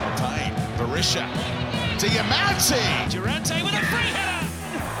Berisha. Diamante. Durante with a free header.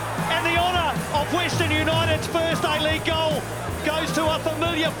 And the honour of Western United's first A-League goal goes to a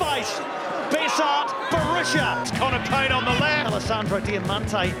familiar face. Bessart Berisha. It's Connor Kane on the left. Alessandro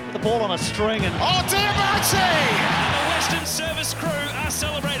Diamante with the ball on a string. And Oh, Diamante! And the Western service crew are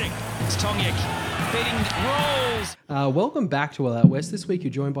celebrating. It's Tongyek beating Rolls. Welcome back to All Out West. This week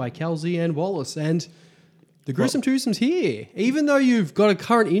you're joined by Kelsey and Wallace, and the Gruesome Twosome's here. Even though you've got a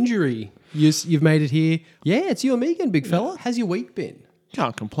current injury, you've made it here. Yeah, it's you and me again, big fella. How's your week been?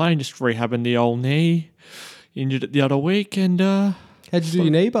 Can't complain, just rehabbing the old knee. Injured it the other week, and How'd you do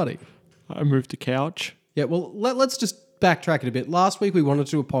your knee, buddy? I moved the couch. Yeah, well, let's just backtrack it a bit. Last week we wanted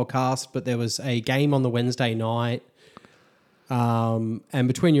to do a podcast, but there was a game on the Wednesday night. And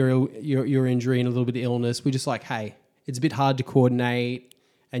between your injury and a little bit of illness, we just like, hey, it's a bit hard to coordinate,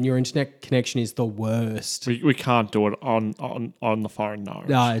 and your internet connection is the worst. We can't do it on the phone, no.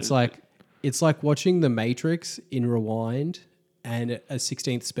 No, it's like watching The Matrix in rewind and a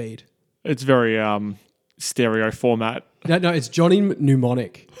 16th speed. It's very stereo format. No, it's Johnny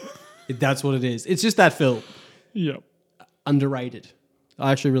Mnemonic. That's what it is. It's just that film. Yep. Underrated.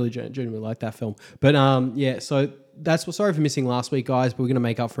 I actually really genuinely like that film. But yeah, so sorry for missing last week, guys, but we're going to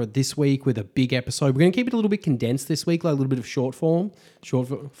make up for it this week with a big episode. We're going to keep it a little bit condensed this week, like a little bit of short form.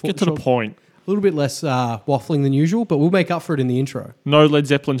 Get to the point. A little bit less waffling than usual, but we'll make up for it in the intro. No Led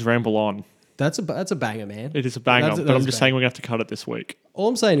Zeppelin's Ramble On. That's a banger, man. It is a banger, but I'm just saying we're going to have to cut it this week. All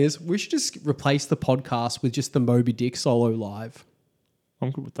I'm saying is we should just replace the podcast with just the Moby Dick solo live. I'm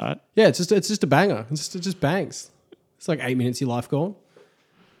good with that. Yeah, it's just a banger. It just bangs. It's like 8 minutes of your life gone.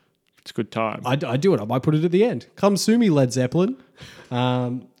 It's a good time. I do it. I might put it at the end. Come sue me, Led Zeppelin,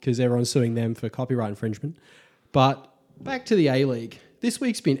 because everyone's suing them for copyright infringement. But back to the A-League. This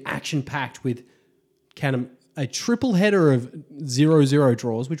week's been action-packed with a triple header of 0-0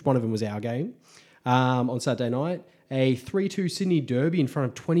 draws, which one of them was our game, on Saturday night. A 3-2 Sydney Derby in front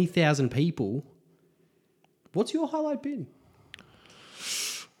of 20,000 people. What's your highlight been?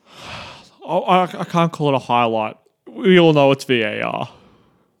 I can't call it a highlight. We all know it's VAR.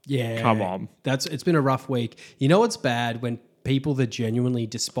 Yeah. Come on. It's been a rough week. You know what's bad? When people that genuinely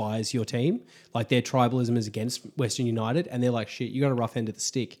despise your team, like their tribalism is against Western United, and they're like, shit, you got a rough end of the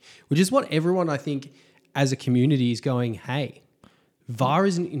stick. Which is what everyone, I think, as a community is going, hey, VAR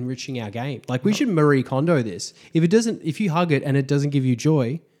isn't enriching our game. Like, we should Marie Kondo this. If you hug it and it doesn't give you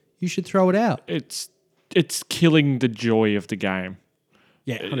joy, you should throw it out. It's killing the joy of the game.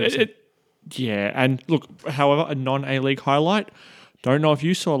 Yeah, 100%. Yeah, and look, however, a non-A-League highlight, don't know if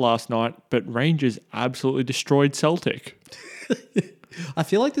you saw last night, but Rangers absolutely destroyed Celtic. I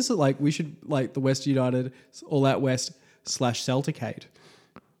feel like this is like, we should, like, the West United, All Out West / Celticade.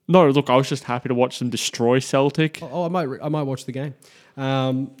 No, look, I was just happy to watch them destroy Celtic. Oh, I might watch the game.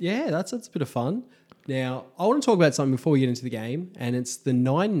 Yeah, that's a bit of fun. Now, I want to talk about something before we get into the game, and it's the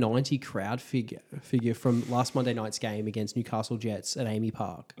 990 crowd figure from last Monday night's game against Newcastle Jets at Amy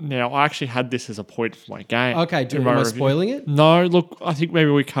Park. Now, I actually had this as a point for my game. Okay, am I spoiling it? No, look, I think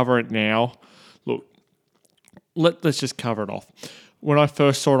maybe we cover it now. Look, let's just cover it off. When I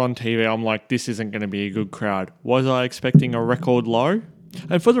first saw it on TV, I'm like, this isn't going to be a good crowd. Was I expecting a record low?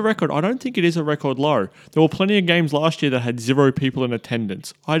 And for the record, I don't think it is a record low. There were plenty of games last year that had 0 people in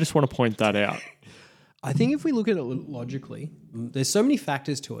attendance. I just want to point that out. I think if we look at it logically, there's so many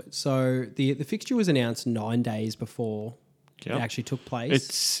factors to it. So the fixture was announced 9 days before it actually took place.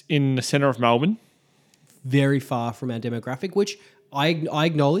 It's in the centre of Melbourne. Very far from our demographic, which I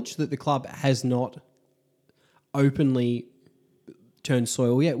acknowledge that the club has not openly turned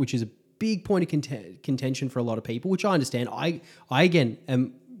soil yet, which is a big point of contention for a lot of people, which I understand. I again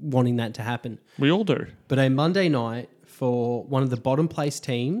am wanting that to happen. We all do. But a Monday night for one of the bottom place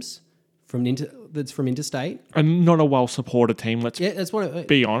teams that's from interstate, And not a well-supported team, that's one.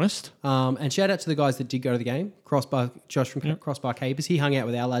 be honest. And shout out to the guys that did go to the game. Josh from Crossbar Capers. He hung out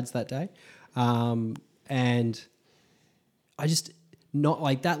with our lads that day. And I just not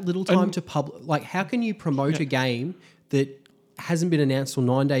like that little time to public. Like, how can you promote a game that hasn't been announced till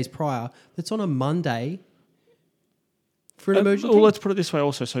 9 days prior? That's on a Monday for an emergency. Well, let's put it this way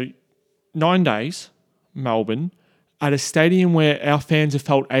also. So 9 days, Melbourne, at a stadium where our fans have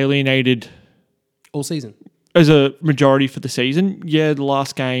felt alienated all season as a majority for the season. Yeah, the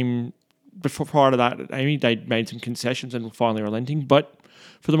last game prior to that, Amy, they made some concessions and were finally relenting. But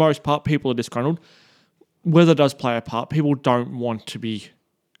for the most part, people are disgruntled. Weather does play a part. People don't want to be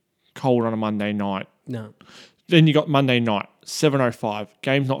cold on a Monday night. No. Then you got Monday night, 7:05.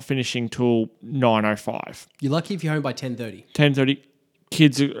 Game's not finishing till 9:05. You're lucky if you're home by 10:30. 10:30.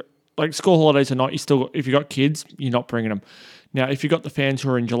 Kids, like school holidays are not. If you got kids, you're not bringing them. Now, if you've got the fans who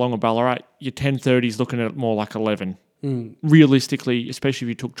are in Geelong or Ballarat, your 10:30 is looking at more like 11. Realistically, especially if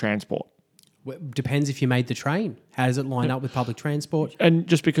you took transport. Depends if you made the train. How does it line up with public transport? And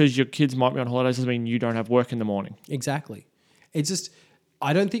just because your kids might be on holidays doesn't mean you don't have work in the morning. Exactly. It's just,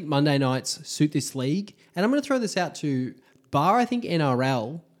 I don't think Monday nights suit this league. And I'm going to throw this out to bar, I think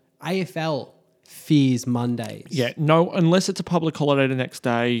NRL, AFL fears Mondays. Yeah, no, unless it's a public holiday the next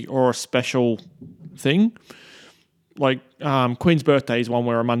day or a special thing. Like Queen's Birthday is one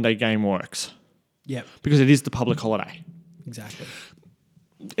where a Monday game works Yep, because it is the public holiday. exactly.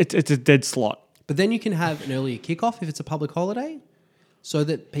 It's a dead slot. But then you can have an earlier kickoff if it's a public holiday so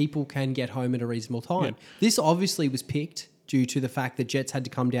that people can get home at a reasonable time. Yeah. This obviously was picked due to the fact that Jets had to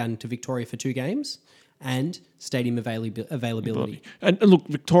come down to Victoria for 2 games and stadium availability. And look,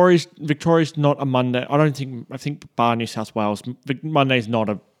 Victoria's not a Monday. I think bar New South Wales, Monday's not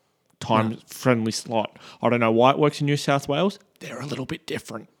a time-friendly slot. I don't know why it works in New South Wales. They're a little bit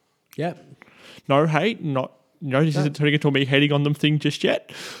different. Yep. No hate, this isn't turning into me hating on them thing just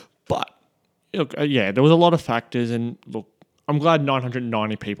yet. But, look, there was a lot of factors. And, look, I'm glad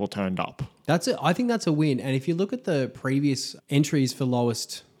 990 people turned up. That's it. I think that's a win. And if you look at the previous entries for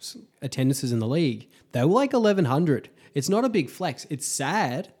lowest attendances in the league, they were like 1,100. It's not a big flex. It's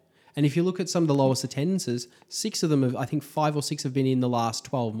sad. And if you look at some of the lowest attendances, 6 of them have, I think 5 or 6 have been in the last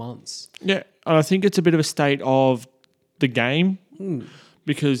 12 months. Yeah, and I think it's a bit of a state of the game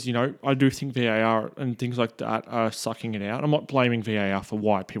because, I do think VAR and things like that are sucking it out. I'm not blaming VAR for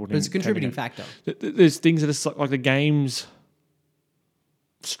why people didn't. But it's a contributing factor. There's things that are like the game's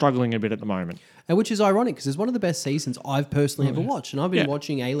struggling a bit at the moment. And which is ironic because it's one of the best seasons I've personally ever watched. And I've been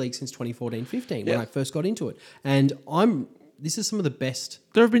watching A-League since 2014-15 when I first got into it. And this is some of the best.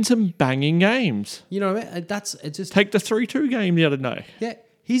 There have been some banging games. You know what I mean? It's just... Take the 3-2 game the other day. Yeah.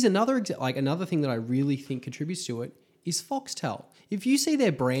 Here's another another thing that I really think contributes to it is Foxtel. If you see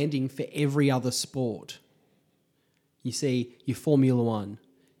their branding for every other sport, you see your Formula One,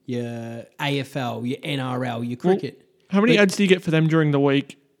 your AFL, your NRL, your cricket. How many ads do you get for them during the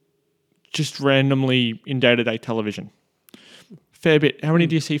week just randomly in day-to-day television? Fair bit. How many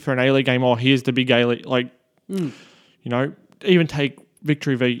do you see for an A-League game? Oh, here's the big A-League. Even take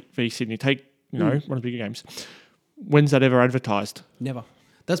Victory v Sydney. Take, one of the bigger games. When's that ever advertised? Never.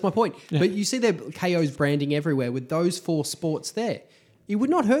 That's my point. Yeah. But you see their KO's branding everywhere with those 4 sports there. It would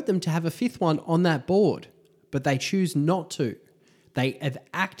not hurt them to have a 5th one on that board, but they choose not to. They have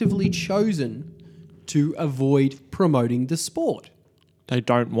actively chosen to avoid promoting the sport. They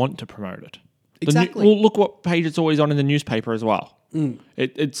don't want to promote it. Exactly. Look what page it's always on in the newspaper as well.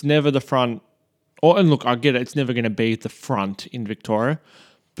 It's never the front. And look, I get it. It's never going to be the front in Victoria.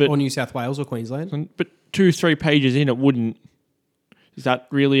 Or New South Wales or Queensland. But 2-3 pages in, it wouldn't. Is that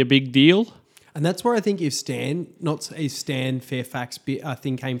really a big deal? And that's where I think if Stan Fairfax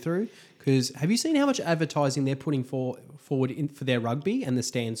thing came through, because have you seen how much advertising they're putting forward for their rugby and the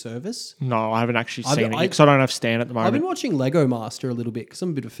Stan service? No, I haven't actually seen it because I don't have Stan at the moment. I've been watching Lego Master a little bit because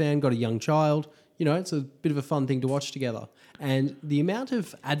I'm a bit of a fan, got a young child. It's a bit of a fun thing to watch together. And the amount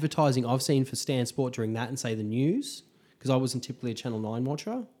of advertising I've seen for Stan Sport during that and say the news, because I wasn't typically a Channel 9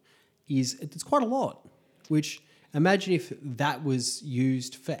 watcher, it's quite a lot, which... Imagine if that was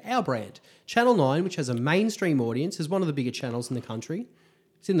used for our brand. Channel 9, which has a mainstream audience, is one of the bigger channels in the country.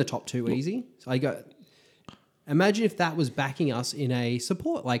 It's in the top 2 easy. So imagine if that was backing us in a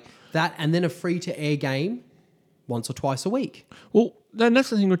support like that and then a free-to-air game once or twice a week. Well, then that's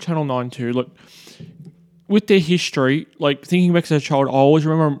the thing with Channel 9 too. Look, with their history, like thinking back as a child, I always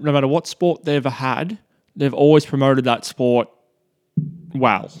remember no matter what sport they've ever had, they've always promoted that sport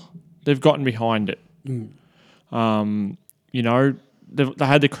well. They've gotten behind it. They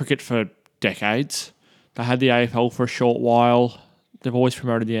had the cricket for decades. They had the AFL for a short while. They've always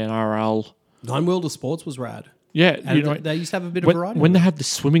promoted the NRL. Nine World of Sports was rad. Yeah. And they used to have a bit of variety. When they had the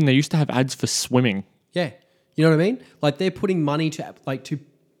swimming, they used to have ads for swimming. Yeah. You know what I mean? Like they're putting money to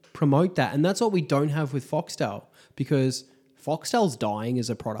promote that. And that's what we don't have with Foxtel because Foxtel's dying as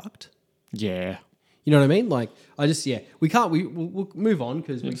a product. Yeah. You know what I mean? Like, we'll move on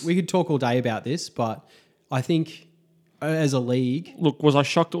because we could talk all day about this, but I think as a league... Look, was I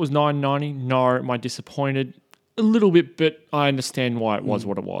shocked it was $9.90? No. Am I disappointed? A little bit, but I understand why it was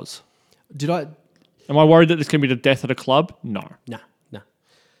what it was. Am I worried that this can be the death of the club? No. Nah.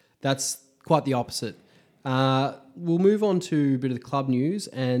 That's quite the opposite. We'll move on to a bit of the club news,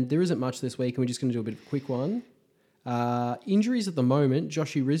 and there isn't much this week, and we're just going to do a bit of a quick one. Injuries at the moment.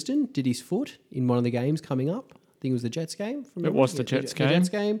 Joshy Risdon did his foot in one of the games coming up. think it was the Jets game. From It was the memory. Jets The Jets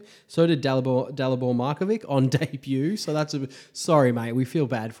game. So did Dalibor Markovic on debut. So that's sorry, mate. We feel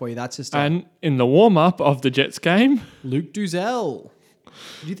bad for you. That's just And in the warm-up of the Jets game, Luke Duzel.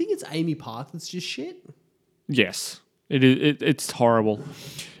 Do you think it's Amy Park that's just shit? yes, it is. It's horrible.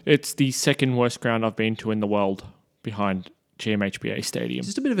 It's the second worst ground I've been to in the world, behind GMHBA Stadium.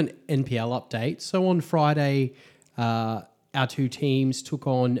 Just a bit of an NPL update. So on Friday, our two teams took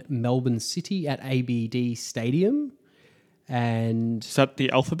on Melbourne City at ABD Stadium. And Is that the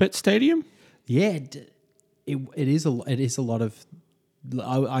Alphabet Stadium? yeah, it is a lot of...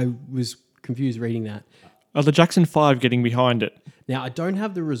 I was confused reading that. Are the Jackson 5 getting behind it? Now, I don't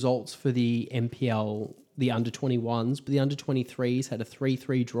have the results for the NPL, the under-21s, but the under-23s had a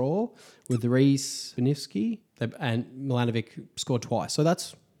 3-3 draw with Reese Benivsky and Milanovic scored twice. So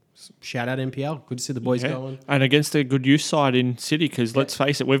that's shout out NPL. Good to see the boys going. And against a good youth side in City, because let's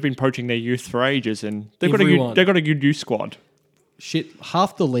face it, we've been poaching their youth for ages, and they've got a good youth squad. Shit,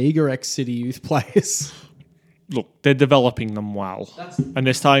 half the league are ex-City youth players. Look, they're developing them well, and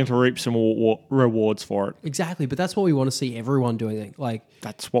they're starting to reap some rewards for it. Exactly, but that's what we want to see everyone doing. Like,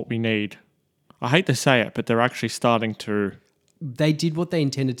 That's what we need. I hate to say it, but they're actually starting to. they did what they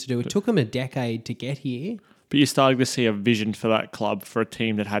intended to do. It took them a decade to get here. But you're starting to see a vision for that club for a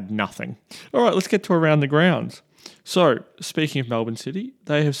team that had nothing. All right, let's get to around the grounds. So, speaking of Melbourne City,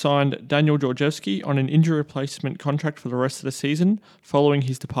 they have signed Daniel Georgievski on an injury replacement contract for the rest of the season following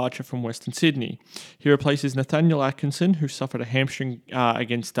his departure from Western Sydney. He replaces Nathaniel Atkinson, who suffered a hamstring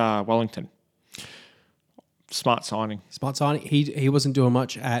against Wellington. Smart signing. Smart signing. He wasn't doing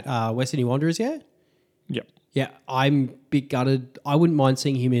much at West Sydney Wanderers yet. Yep. Yeah, I'm a bit gutted. I wouldn't mind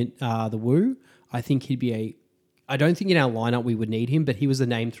seeing him in the Woo. I think he'd be I don't think in our lineup we would need him, but he was the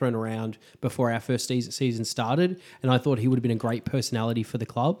name thrown around before our first season started, and I thought he would have been a great personality for the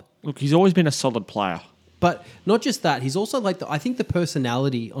club. Look, he's always been a solid player. But not just that, he's also like I think the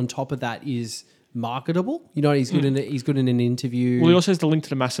personality on top of that is marketable. You know, he's good in an interview. Well, he also has the link to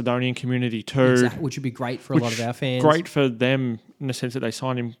the Macedonian community too. Which would be great for a lot of our fans. Great for them in the sense that they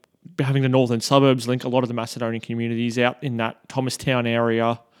signed him, having the northern suburbs link a lot of the Macedonian communities out in that Thomastown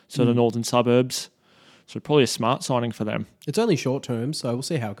area, so the northern suburbs. So probably a smart signing for them. It's only short term, so we'll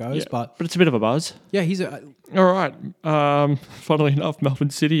see how it goes. Yeah, but it's a bit of a buzz. yeah, All right. Funnily enough,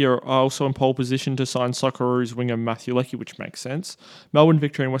 Melbourne City are also in pole position to sign Socceroos winger Matthew Leckie, which makes sense. Melbourne,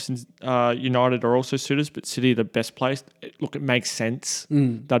 Victoria and Western United are also suitors, but City are the best placed. Look, it makes sense.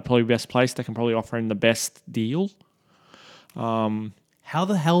 They'd probably be best placed. They can probably offer him the best deal. how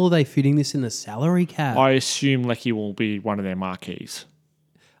the hell are they fitting this in the salary cap? I assume Leckie will be one of their marquees.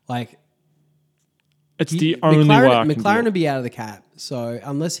 Like, It's the only working McLaren deal. will be out of the cap, so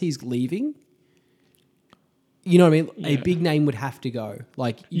unless he's leaving, you know what I mean? A big name would have to go.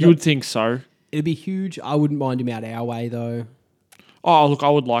 Like You would think so. it'd be huge. I wouldn't mind him out our way though. Oh, look, I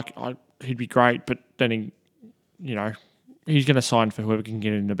would he'd be great, but then he's going to sign for whoever can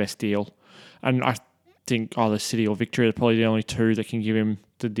get him the best deal. And I think either City or Victoria are probably the only two that can give him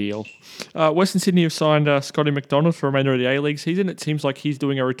the deal. Western Sydney have signed Scotty McDonald for the remainder of the A-League season. It seems like he's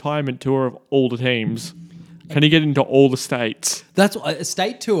doing a retirement tour of all the teams. Can he get into all the states? That's a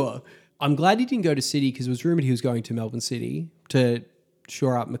state tour. I'm glad he didn't go to City because it was rumoured he was going to Melbourne City to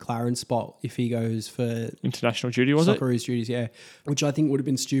shore up McLaren's spot if he goes for International duty, was it? Socceroos duties, yeah. Which I think would have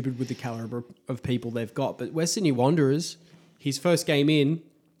been stupid with the calibre of people they've got. But West Sydney Wanderers, his first game in,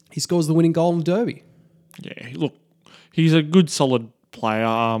 he scores the winning goal in the Derby. Yeah, look, he's a good, solid player.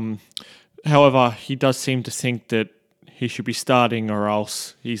 However, he does seem to think that he should be starting or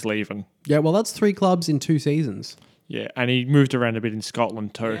else he's leaving. Yeah, well, that's 3 clubs in 2 seasons. Yeah, and he moved around a bit in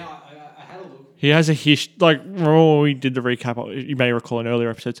Scotland too. I had a look. He has a history. Like, we did the recap, you may recall in earlier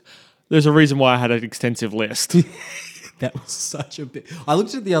episodes, there's a reason why I had an extensive list. That was such a bit. I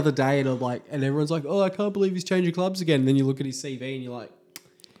looked at it the other day and I'm like, and everyone's like, oh, I can't believe he's changing clubs again. And then you look at his CV and you're like,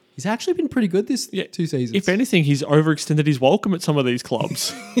 he's actually been pretty good this 2 seasons. If anything, he's overextended his welcome at some of these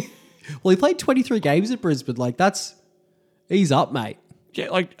clubs. Well, he played 23 games at Brisbane. Like, he's up, mate.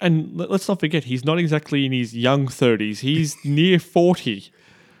 Yeah, and let's not forget, he's not exactly in his young 30s. He's near 40.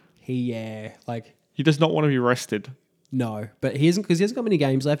 He does not want to be rested. No, but he hasn't, because he hasn't got many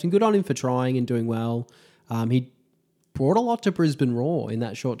games left, and good on him for trying and doing well. He brought a lot to Brisbane Raw in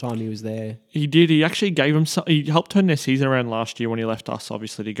that short time he was there. He did. He actually gave him some. He helped turn their season around last year when he left us,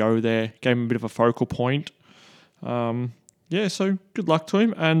 obviously, to go there. Gave him a bit of a focal point. Yeah, so good luck to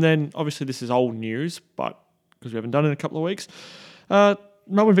him. And then, obviously, this is old news, but because we haven't done it in a couple of weeks,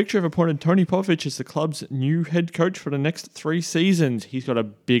 Melbourne Victory have appointed Tony Popovic as the club's new head coach for the next 3 seasons. He's got a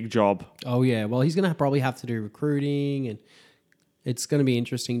big job. Oh, yeah. Well, he's going to probably have to do recruiting, and it's going to be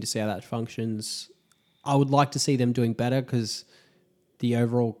interesting to see how that functions I would like to see them doing better because the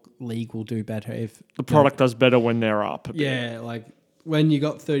overall league will do better if The product does better when they're up. a bit. Yeah, like when you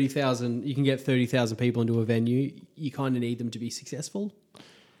got 30,000, you can get 30,000 people into a venue. You kind of need them to be successful.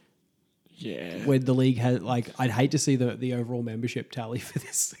 Yeah. When the league has, like, I'd hate to see the overall membership tally for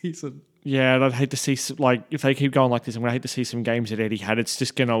this season. Yeah, and I'd hate to see, like, if they keep going like this, I'm going to hate to see some games that Eddie had. It's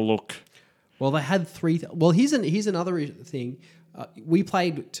just going to look... Well, they had Well, here's another thing. We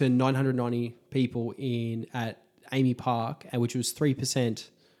played to 990 people at Amy Park, which was 3%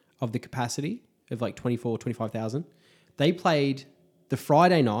 of the capacity of like 25,000. They played the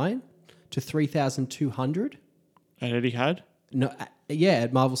Friday night to 3,200. And Eddie had? No,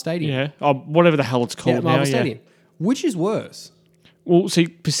 at Marvel Stadium. Yeah. Whatever the hell it's Yeah, called at Marvel now. Stadium. Which is worse? Well, see,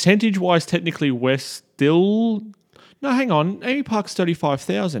 percentage-wise, technically, we're still... No, hang on. Amy Park's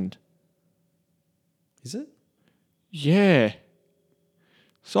 35,000. Is it? Yeah.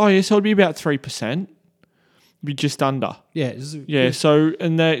 So it'd be about 3%. Be just under. Yeah. Yeah, so,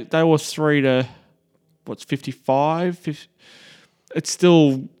 and they were 3 to, 55? It's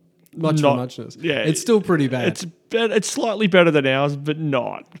still Much not, for muchness. Yeah. It's still pretty bad. It's slightly better than ours, but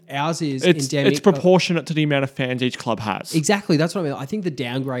not. Ours is It's endemic. proportionate to the amount of fans each club has. Exactly. That's what I mean. I think the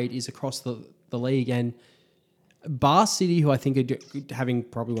downgrade is across the league. And Bar City, who I think are having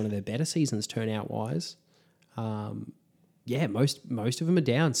probably one of their better seasons turnout-wise, most of them are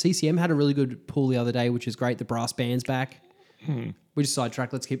down. CCM had a really good pool the other day, which is great. The brass band's back. We just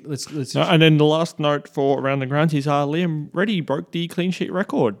sidetracked. Let's No, and then the last note for Around the Grounds is Liam Reddy broke the clean sheet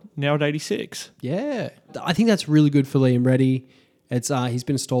record, now at 86. Yeah. I think that's really good for Liam Reddy. It's he's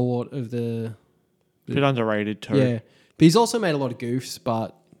been a stalwart of the... Bit underrated too. Yeah. But he's also made a lot of goofs,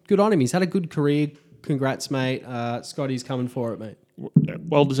 but good on him. He's had a good career. Congrats, mate. Scotty's coming for it, mate.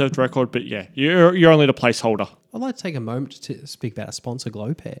 Well-deserved record, but yeah, you're only the placeholder. I'd like to take a moment to speak about our sponsor,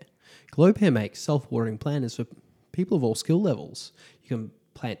 GlowPair. GlowPair makes self-watering planters for people of all skill levels. You can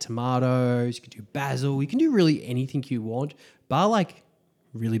plant tomatoes, you can do basil, you can do really anything you want, bar like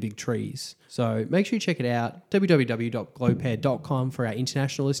really big trees. So make sure you check it out, www.glowpair.com for our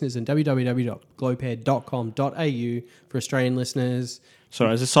international listeners and www.glowpair.com.au for Australian listeners. So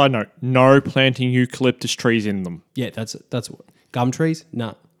as a side note, no planting eucalyptus trees in them. Yeah, that's what. Gum trees?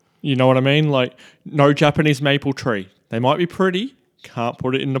 Nah. You know what I mean? Like, no Japanese maple tree. They might be pretty, can't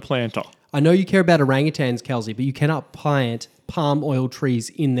put it in the planter. I know you care about orangutans, Kelsey, but you cannot plant palm oil trees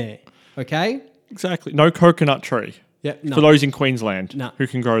in there. Okay? Exactly. No coconut tree. Yeah, no. For those in Queensland No. who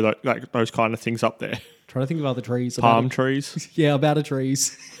can grow those kind of things up there. Trying to think of other trees. Palm trees, Yeah, about a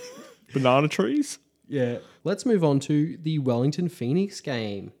trees. banana trees. Yeah. Let's move on to the Wellington Phoenix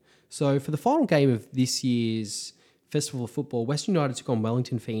game. So for the final game of this year's Festival of Football, Western United took on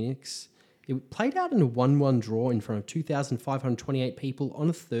Wellington Phoenix. It played out in a 1-1 draw in front of 2,528 people on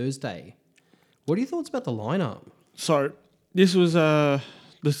a Thursday. What are your thoughts about the lineup? So this was the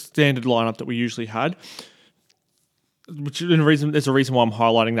standard lineup that we usually had. Which is there's a reason why I'm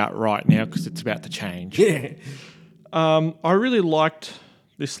highlighting that right now because it's about to change. Yeah. I really liked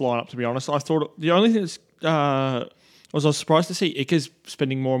this lineup, to be honest. I thought the only thing I was surprised to see Ika's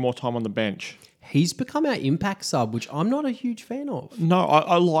spending more and more time on the bench. He's become our impact sub, which I'm not a huge fan of. No,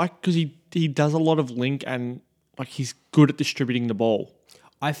 I like because he does a lot of link and like he's good at distributing the ball.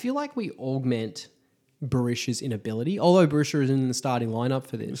 I feel like we augment Barisha's inability, although Barisha is in the starting lineup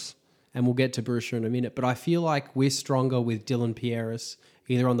for this, and we'll get to Barisha in a minute, but I feel like we're stronger with Dylan Pieris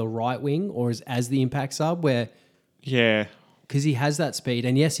either on the right wing or as the impact sub, where Yeah. because he has that speed,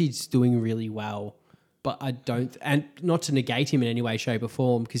 and yes, he's doing really well, but I don't, and not to negate him in any way, shape or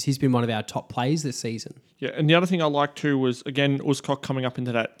form, because he's been one of our top players this season. Yeah, and the other thing I liked too was, again, Uzcock coming up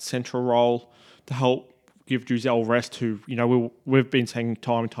into that central role to help give Giselle rest, who, you know, we've been saying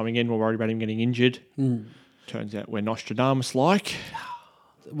time and time again, we're worried about him getting injured. Turns out we're Nostradamus-like.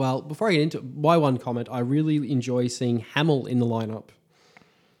 Well, before I get into my one comment, I really enjoy seeing Hamill in the lineup,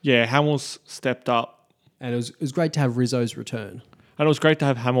 Yeah, Hamill's stepped up. and it was great to have Rizzo's return. And it was great to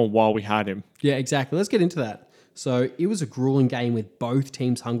have Hamill while we had him. Yeah, exactly. Let's get into that. So it was a grueling game with both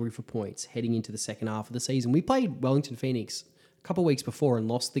teams hungry for points heading into the second half of the season. We played Wellington Phoenix a couple of weeks before and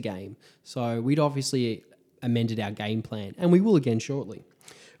lost the game. So we'd obviously amended our game plan, and we will again shortly.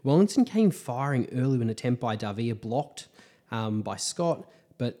 Wellington came firing early with an attempt by Davia, blocked by Scott,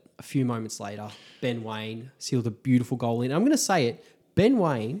 but a few moments later, Ben Wayne sealed a beautiful goal in. I'm going to say it, Ben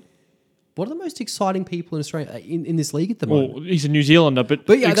Wayne, one of the most exciting people in Australia in this league at the moment. Well, he's a New Zealander, but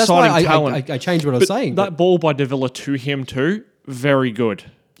Yeah, that's why exciting talent. I changed what I was saying. That ball by Davila to him too, very good.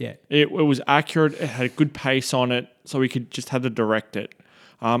 Yeah. It was accurate. It had a good pace on it, so we could just had to direct it.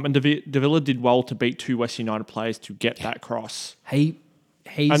 And Davila did well to beat two West United players to get that cross.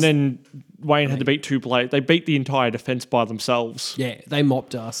 He's And then Wayne had to beat 2 players. They beat the entire defence by themselves. Yeah, they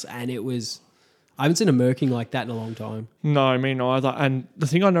mopped us, and it was. I haven't seen a murking like that in a long time. No, me neither. And the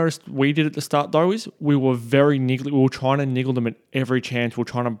thing I noticed we did at the start, though, is we were very niggly. We were trying to niggle them at every chance. We were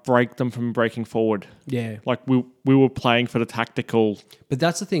trying to break them from breaking forward. Yeah. Like, we were playing for the tactical. But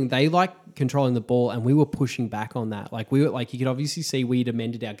that's the thing. They like controlling the ball, and we were pushing back on that. Like, we were like, you could obviously see we'd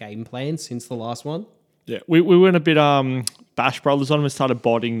amended our game plan since the last one. Yeah, we went a bit Bash Brothers on them and started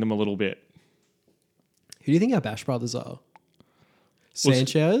bodying them a little bit. Who do you think our Bash brothers are?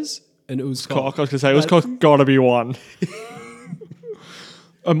 Sanchez and Uzcock. I was going to say, Uzcock's got to be one.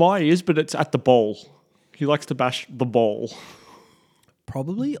 Amaya is, but it's at the ball. He likes to bash the ball.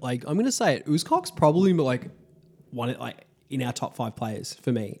 Probably, like, I'm going to say it. Uzcock's probably like one like in our top 5 players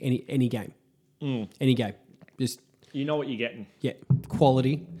for me. Any game, any game, just You know what you're getting. yeah,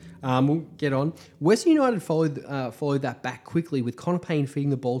 quality. We'll get on. Western United followed that back quickly with Connor Payne feeding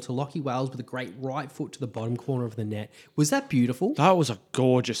the ball to Lockie Wales with a great right foot to the bottom corner of the net. Was that beautiful? That was a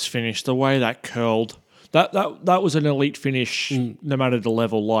gorgeous finish. The way that curled. That was an elite finish, no matter the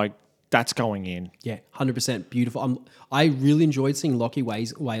level. Like, that's going in. Yeah, 100% beautiful. I really enjoyed seeing Lockie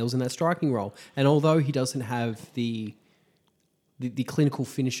Wales in that striking role. And although he doesn't have the clinical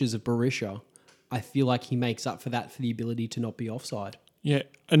finishes of Berisha, I feel like he makes up for that for the ability to not be offside. Yeah,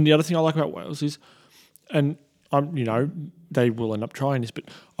 and the other thing I like about Wales is, and they will end up trying this, but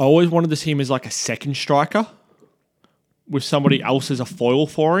I always wanted to see him as like a second striker with somebody else as a foil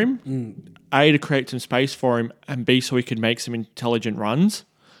for him. A, to create some space for him, and B, so he could make some intelligent runs.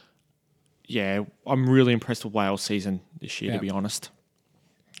 Yeah, I'm really impressed with Wales' season this year, to be honest.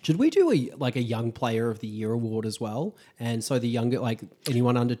 Should we do a young player of the year award as well? And so the younger, like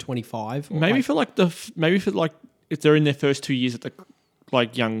anyone under 25? Maybe for if they're in their first 2 years at the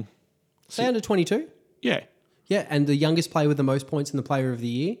young. Say under 22? Yeah, Yeah, and the youngest player with the most points in the player of the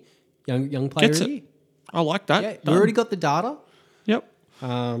year? Young player gets of the it. year? I like that. Yeah, we Done. already got the data. Yep.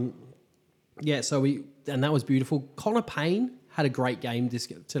 Yeah, and that was beautiful. Connor Payne had a great game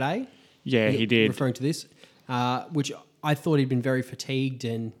today. Yeah, he did. Referring to this, which I thought he'd been very fatigued,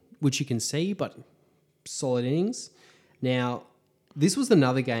 and which you can see, but solid innings. Now, this was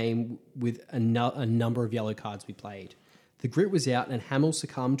another game with a number of yellow cards we played. The grit was out, and Hamill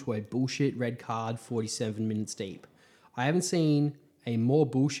succumbed to a bullshit red card 47 minutes deep. I haven't seen a more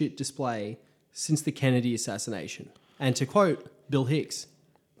bullshit display since the Kennedy assassination. And to quote Bill Hicks,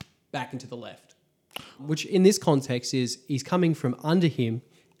 back into the left. Which in this context is he's coming from under him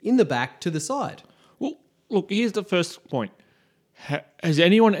in the back to the side. Well, look, here's the first point. Has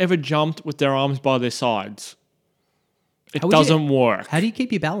anyone ever jumped with their arms by their sides? It doesn't work. How do you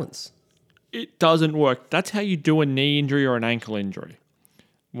keep your balance? It doesn't work. That's how you do a knee injury or an ankle injury.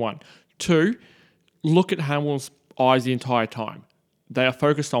 1. 2, look at Hamill's eyes the entire time. They are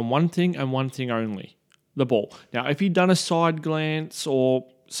focused on one thing and one thing only, the ball. Now, if he'd done a side glance or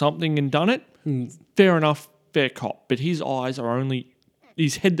something and done it, fair enough, fair cop. But his eyes are only...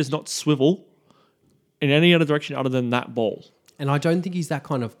 His head does not swivel in any other direction other than that ball. And I don't think he's that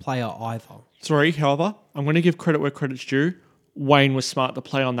kind of player either. 3, however, I'm going to give credit where credit's due. Wayne was smart to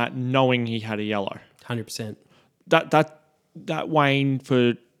play on that knowing he had a yellow. 100%. That Wayne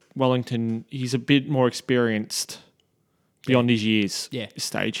for Wellington, he's a bit more experienced beyond his years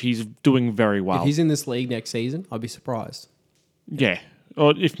stage. He's doing very well. If he's in this league next season, I'd be surprised. Yeah.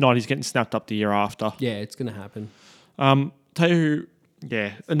 Or if not, he's getting snapped up the year after. Yeah, it's going to happen. Tell you who,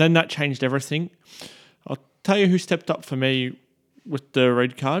 and then that changed everything. I'll tell you who stepped up for me with the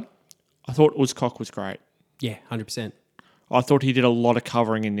red card. I thought Uzcock was great. Yeah, 100%. I thought he did a lot of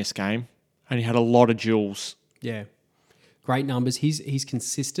covering in this game, and he had a lot of duels. Yeah. Great numbers. He's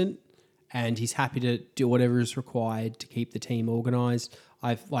consistent, and he's happy to do whatever is required to keep the team organised.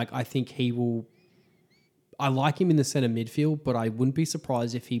 I think he will... I like him in the centre midfield, but I wouldn't be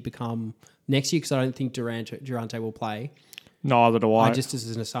surprised if he become... Next year, because I don't think Durante will play. Neither do I. Just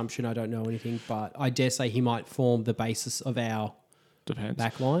as an assumption, I don't know anything, but I dare say he might form the basis of our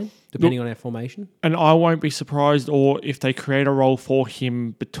back line, depending on our formation. And I won't be surprised or if they create a role for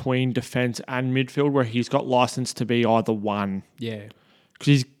him between defence and midfield where he's got license to be either one. Yeah.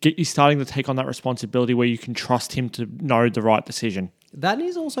 Because he's starting to take on that responsibility where you can trust him to know the right decision. That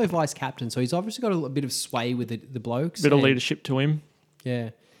is also vice captain, so he's obviously got a bit of sway with the blokes. Bit of leadership to him. Yeah.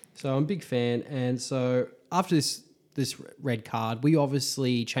 So I'm a big fan. And so after this red card, we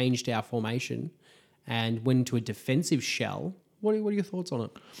obviously changed our formation and went into a defensive shell. What are your thoughts on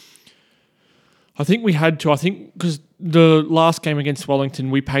it? I think we had to. I think because the last game against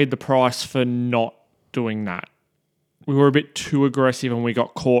Wellington, we paid the price for not doing that. We were a bit too aggressive and we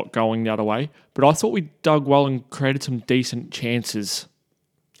got caught going the other way. But I thought we dug well and created some decent chances.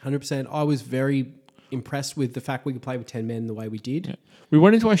 100%. I was very impressed with the fact we could play with 10 men the way we did. We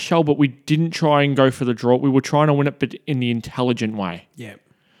went into a shell, but we didn't try and go for the draw. We were trying to win it, but in the intelligent way. Yeah.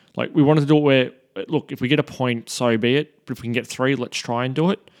 Like, we wanted to do it where, look, if we get a point, so be it. But if we can get 3, let's try and do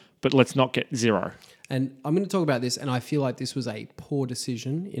it. But let's not get 0. And I'm going to talk about this, and I feel like this was a poor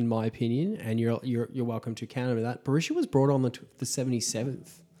decision, in my opinion, and you're welcome to counter that. Berisha was brought on the 77th.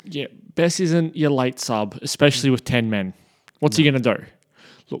 Yeah, Bess isn't your late sub, especially with 10 men. What's he going to do?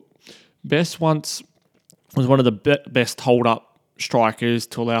 Look, Bess once was one of the best hold-up strikers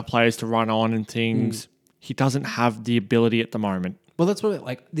to allow players to run on and things. He doesn't have the ability at the moment. Well, that's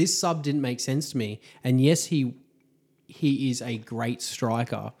what this sub didn't make sense to me. And yes, he is a great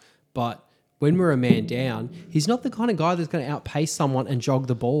striker, but when we're a man down, he's not the kind of guy that's going to outpace someone and jog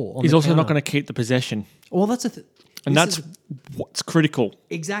the ball. He's also not going to keep the possession. Well, that's and that's what's critical.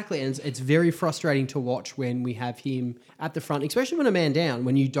 Exactly, and it's very frustrating to watch when we have him at the front, especially when a man down,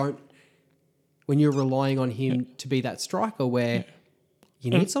 when you're relying on him to be that striker where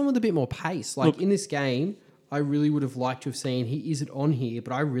you need someone with a bit more pace. Like in this game, I really would have liked to have seen, he isn't on here,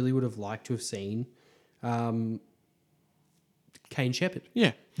 but I really would have liked to have seen Kane Shepherd.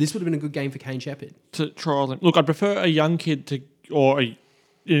 Yeah. This would have been a good game for Kane Shepherd. To trial him. Look, I'd prefer a young kid or a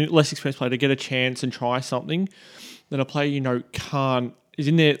less experienced player to get a chance and try something than a player is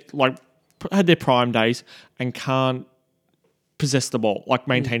in there, had their prime days and can't possess the ball,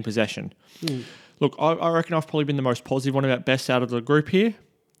 maintain possession. Look, I reckon I've probably been the most positive one about Best out of the group here.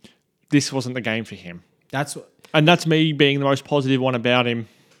 This wasn't the game for him. That's me being the most positive one about him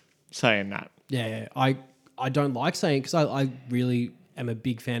saying that. Yeah. I don't like saying, because I really am a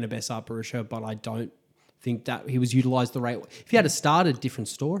big fan of Besart Berisha, but I don't think that he was utilised the right way. If he had started, different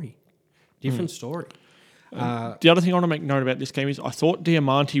story. Story. The other thing I want to make note about this game is I thought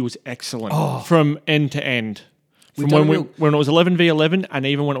Diamante was excellent from end to end. From when it was 11v11 and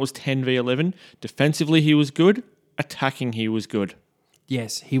even when it was 10v11, defensively he was good, attacking he was good.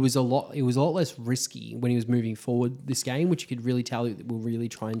 Yes, he was a lot less risky when he was moving forward this game, which you could really tell that we're really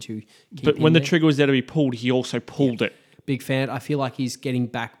trying to keep. But when the trigger was there to be pulled, he also pulled it. Big fan. I feel like he's getting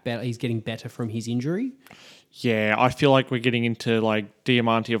back better. He's getting better from his injury. Yeah, I feel like we're getting into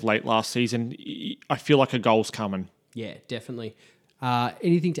Diamante of late last season. I feel like a goal's coming. Yeah, definitely.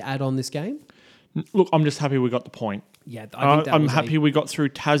 Anything to add on this game? Look, I'm just happy we got the point. Yeah, I think I'm happy we got through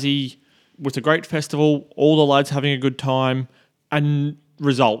Tassie with a great festival, all the lads having a good time, and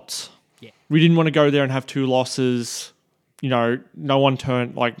results. Yeah. We didn't want to go there and have 2 losses. No one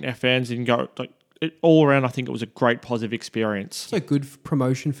turned, our fans didn't go. All around, I think it was a great positive experience. So good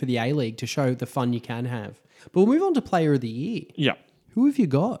promotion for the A-League to show the fun you can have. But we'll move on to Player of the Year. Yeah. Who have you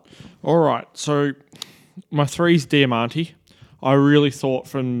got? All right. So my 3's Diamante. I really thought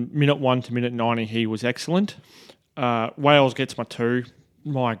from minute 1 to minute 90 he was excellent. Wales gets my 2.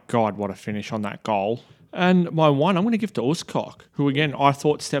 My God, what a finish on that goal. And my 1, I'm going to give to Uscock, who again I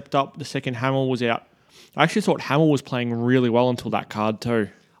thought stepped up the second Hamill was out. I actually thought Hamill was playing really well until that card too.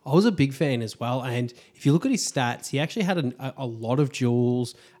 I was a big fan as well, and if you look at his stats, he actually had a lot of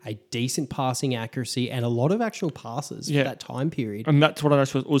duels, a decent passing accuracy, and a lot of actual passes for that time period. And that's what I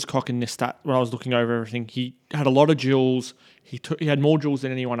noticed with Uscock in this stat when I was looking over everything. He had a lot of duels. He had more duels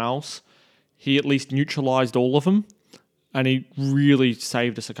than anyone else. He at least neutralised all of them, and he really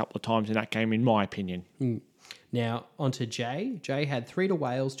saved us a couple of times in that game, in my opinion. Now, on to Jay. Jay had 3 to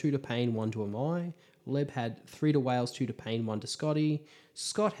Wales, 2 to Payne, 1 to Amai. Leb had 3 to Wales, 2 to Payne, 1 to Scotty.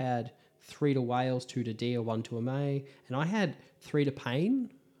 Scott had 3 to Wales, 2 to Dia, 1 to Amay. And I had 3 to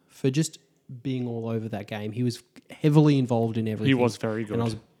Payne for just being all over that game. He was heavily involved in everything. He was very good. And I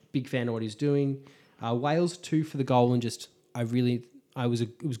was a big fan of what he was doing. Wales 2 for the goal, and it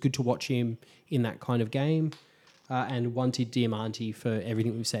was good to watch him in that kind of game. And 1 to Diamante for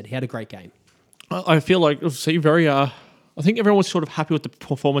everything we've said. He had a great game. I feel like, I think everyone was sort of happy with the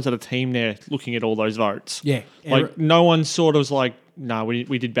performance of the team there, looking at all those votes. Yeah. No one sort of was like, no,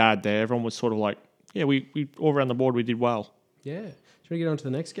 we did bad there. Everyone was sort of like, yeah, we all around the board, we did well. Yeah. Do you want to get on to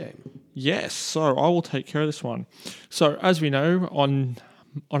the next game? Yes, so I will take care of this one. So as we know, on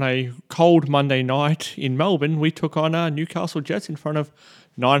a cold Monday night in Melbourne, we took on Newcastle Jets in front of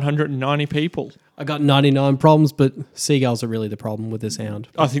 990 people. I got 99 problems, but Seagulls are really the problem with the sound.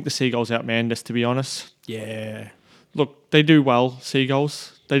 I think the Seagulls outmanned us, to be honest. Yeah. Look, they do well,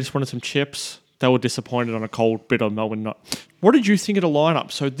 Seagulls. They just wanted some chips. They were disappointed on a cold, bitter Melbourne night. What did you think of the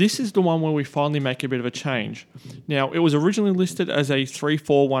lineup? So this is the one where we finally make a bit of a change. Now, it was originally listed as a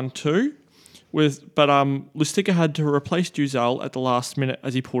 3-4-1-2, but Lustica had to replace Duzel at the last minute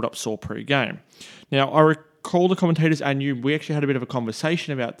as he pulled up sore pre-game. Now, recall the commentators and you, we actually had a bit of a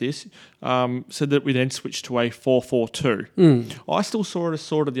conversation about this, said that we then switched to a 4-4-2. I still saw it as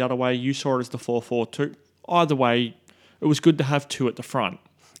sort of the other way. You saw it as the 4-4-2. Either way, it was good to have two at the front.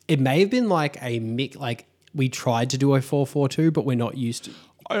 It may have been like a mix, like we tried to do a 4-4-2, but we're not used to.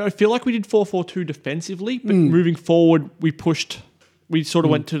 I feel like we did 4-4-2 defensively, but moving forward, we sort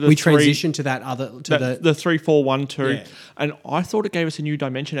of went to the We transitioned to that other, to the 3-4-1-2, Yeah. and I thought it gave us a new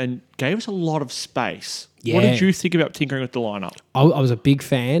dimension and gave us a lot of space. Yeah. What did you think about tinkering with the lineup? I was a big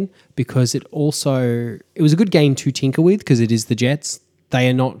fan because it was a good game to tinker with because it is the Jets. They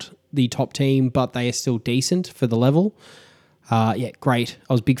are not the top team, but they are still decent for the level. Great.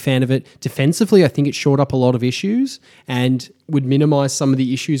 I was a big fan of it. Defensively, I think it shored up a lot of issues and would minimise some of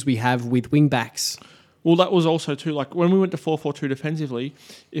the issues we have with wing backs. Well, that was also too, like when we went to 4-4-2 defensively,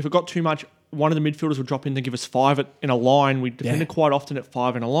 if it got too much, one of the midfielders would drop in to give us five in a line. We defended quite often at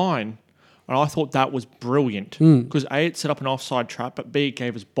five in a line. And I thought that was brilliant because A, it set up an offside trap, but B, it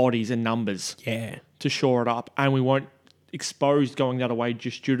gave us bodies and numbers to shore it up. And we weren't exposed going the other way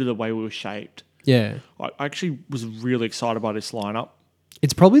just due to the way we were shaped. Yeah. I actually was really excited by this lineup.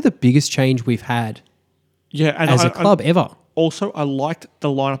 It's probably the biggest change we've had And as a club ever. Also, I liked the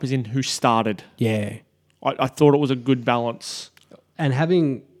lineup as in who started. Yeah. I thought it was a good balance. And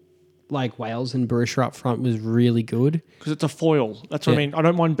having like Wales and Barisha up front was really good. Because it's a foil. That's what I mean. I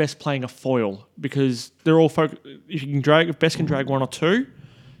don't mind Best playing a foil because they're all focused. If Best can drag one or two,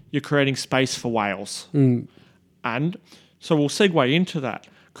 you're creating space for Wales. And so we'll segue into that.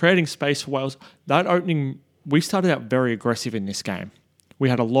 Creating space for Wales. That opening, we started out very aggressive in this game. We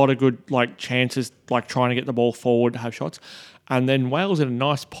had a lot of good chances, trying to get the ball forward, have shots. And then Wales in a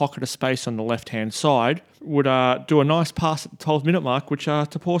nice pocket of space on the left-hand side would do a nice pass at the 12-minute mark, which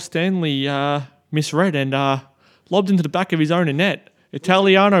to poor Stanley misread and lobbed into the back of his own net.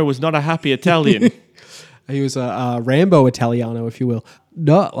 Italiano was not a happy Italian. He was a Rambo Italiano, if you will.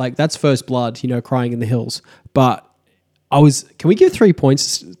 No, that's first blood, crying in the hills. But can we give 3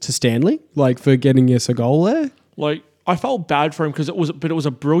 points to Stanley, for getting us a goal there? I felt bad for him because it was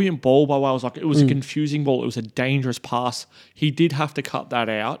a brilliant ball by Wales. It was a confusing ball. It was a dangerous pass. He did have to cut that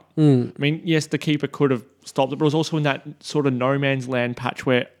out. I mean, yes, the keeper could have stopped it, but it was also in that sort of no man's land patch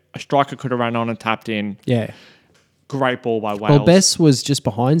where a striker could have run on and tapped in. Yeah. Great ball by Wales. Well, Bess was just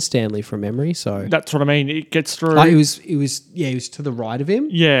behind Stanley from memory, so that's what I mean. It gets through. He was to the right of him.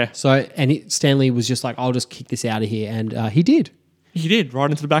 Yeah. So Stanley was just like, I'll just kick this out of here, and he did. He did right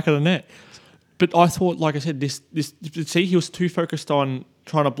into the back of the net. But I thought, like I said, he was too focused on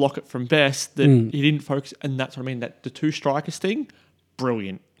trying to block it from Best that he didn't focus, and that's what I mean. That the two strikers thing,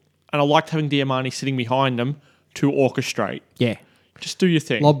 brilliant. And I liked having Diamani sitting behind them to orchestrate. Yeah. Just do your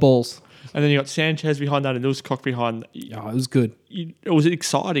thing. Lob balls. And then you got Sanchez behind that and Nilscock behind. Oh, it was good. It was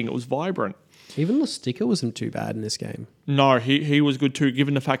exciting. It was vibrant. Even Lustica wasn't too bad in this game. No, he was good too,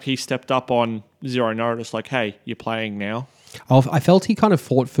 given the fact he stepped up on zero notice. Like, hey, you're playing now. I felt he kind of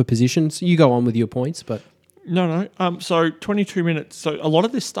fought for positions. You go on with your points, but... No. So 22 minutes. So a lot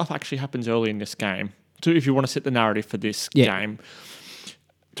of this stuff actually happens early in this game. So if you want to set the narrative for this game.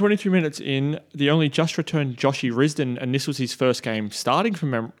 22 minutes in, the only just returned Joshy Risdon, and this was his first game starting from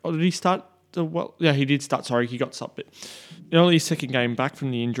memory. Oh, did he start? He did start. Sorry, he got something. The only second game back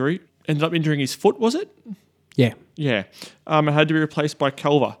from the injury. Ended up injuring his foot, was it? Yeah. Yeah. It had to be replaced by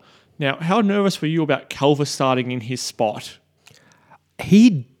Calver. Now, how nervous were you about Calver starting in his spot?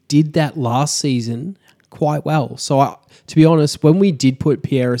 He did that last season quite well. So, to be honest, when we did put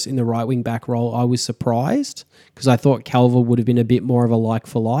Pieris in the right wing back role, I was surprised because I thought Calver would have been a bit more of a like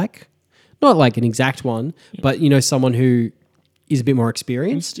for like. Not like an exact one, but, someone who is a bit more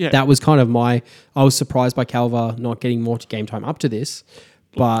experienced. Yeah. That was kind of I was surprised by Calver not getting more game time up to this,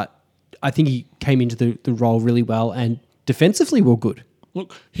 but I think he came into the role really well and defensively we're good.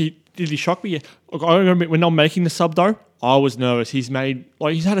 Look, did he shock me? Yeah. Look, I remember when I'm making the sub though, I was nervous. He's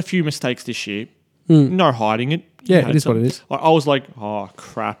had a few mistakes this year. No hiding it. Yeah, it is what it is. I was like, oh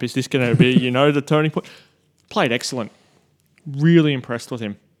crap, is this going to be, the turning point? Played excellent. Really impressed with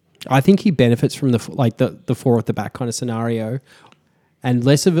him. I think he benefits from the four at the back kind of scenario, and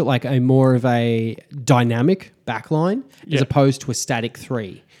less of it like a more of a dynamic backline as opposed to a static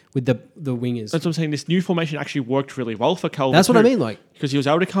three with the wingers. That's what I'm saying. This new formation actually worked really well for Calvin. That's what I mean, because he was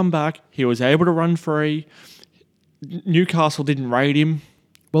able to come back. He was able to run free. Newcastle didn't raid him.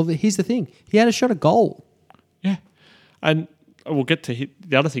 Well, here's the thing. He had a shot at goal. Yeah, and we'll get to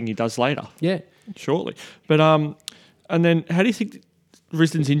the other thing he does later. Yeah, shortly. But and then how do you think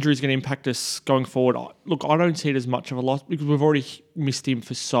Risdon's injury is going to impact us going forward? Look, I don't see it as much of a loss because we've already missed him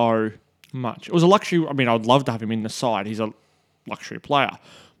for so much. It was a luxury. I mean, I'd love to have him in the side. He's a luxury player.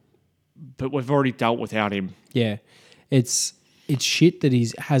 but we've already dealt without him. Yeah, it's shit that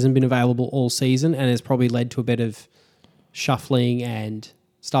he hasn't been available all season, and it's probably led to a bit of shuffling and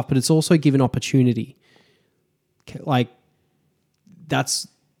stuff. But it's also given opportunity. Like that's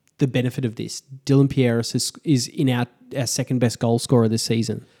the benefit of this. Dylan Pieris is in our second best goal scorer this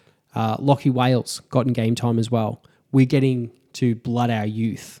season. Lockie Wales got in game time as well. We're getting to blood our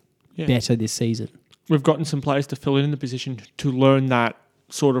youth better this season. We've gotten some players to fill in the position to learn that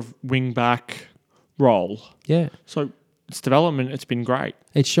sort of wing back role. Yeah. So it's development. It's been great.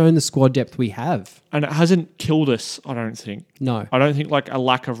 It's shown the squad depth we have. And it hasn't killed us, I don't think. No. I don't think like a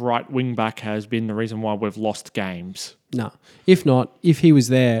lack of right wing back has been the reason why we've lost games. No. If not, if he was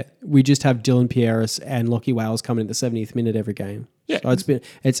there, we just have Dylan Pieris and Lockie Wales coming at the 70th minute every game. Yeah. So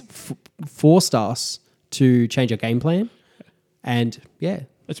it's forced us to change our game plan. And yeah,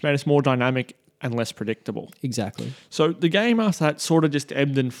 It's made us more dynamic and less predictable. exactly. So the game after that sort of just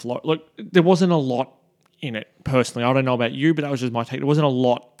ebbed and flowed. Look, there wasn't a lot in it personally. I don't know about you, but that was just my take. There wasn't a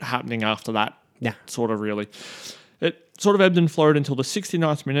lot happening after that. Nah. Sort of really. It sort of ebbed and flowed until the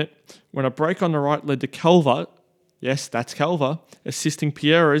 69th minute when a break on the right led to Calver. Yes, that's Calver, assisting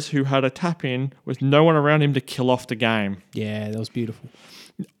Pierres, who had a tap in with no one around him to kill off the game. Yeah, that was beautiful.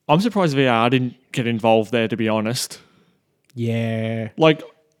 I'm surprised VAR didn't get involved there, to be honest. Yeah. Like,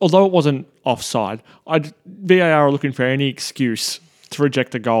 although it wasn't offside, VAR are looking for any excuse to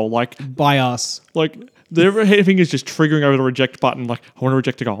reject a goal. Like By us. everything is just triggering over the reject button. Like, I want to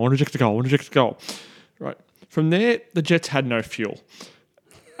reject a goal, I want to reject a goal, I want to reject a goal. Right. From there, the Jets had no fuel.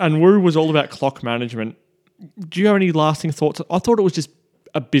 And Woo was all about clock management. Do you have any lasting thoughts? I thought it was just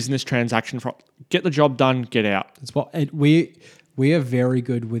a business transaction. Get the job done, get out. That's what we are very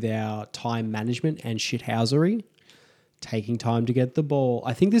good with our time management and shithousery. Taking time to get the ball.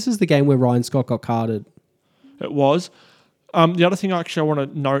 I think this is the game where Ryan Scott got carded. It was. The other thing I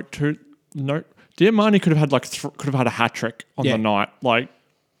want to note, Diamani could have had could have had a hat trick on the night. Like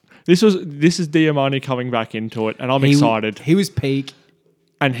this is Diamani coming back into it, and I'm excited. He was peak.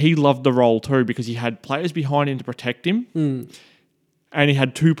 And he loved the role too because he had players behind him to protect him, and he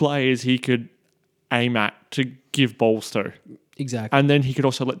had two players he could aim at to give balls to. Exactly. And then he could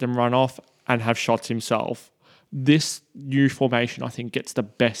also let them run off and have shots himself. This new formation, I think, gets the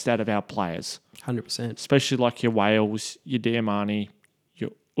best out of our players. 100%. Especially like your Wales, your Diamani,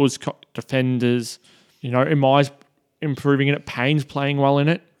 your Uzcok defenders. You know, Imai's improving in it. Payne's playing well in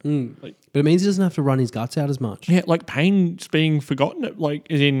it. But it means he doesn't have to run his guts out as much. Yeah, like Payne's being forgotten.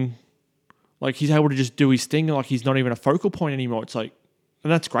 He's able to just do his thing. Like he's not even a focal point anymore. It's like,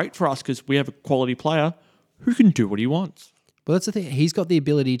 and that's great for us because we have a quality player who can do what he wants. But that's the thing. He's got the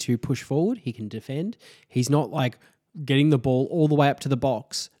ability to push forward. He can defend. He's not like getting the ball all the way up to the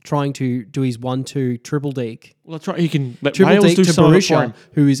box, trying to do his 1-2 triple deke. Well, that's right. He can let Triple Wales deke do to some of it for Barisha, him.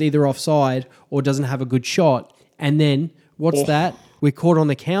 who is either offside or doesn't have a good shot. And then, what's that? We're caught on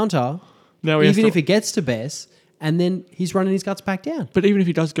the counter, Now he has even to- if it gets to Bess, and then he's running his guts back down. But even if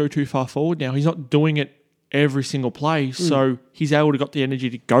he does go too far forward now, he's not doing it every single play. So he's able to got the energy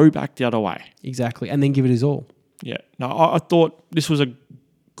to go back the other way. Exactly. And then give it his all. Yeah. No, I thought this was a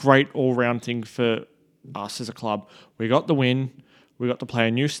great all-round thing for us as a club. We got the win. We got to play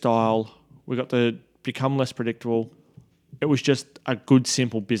a new style. We got to become less predictable. It was just a good,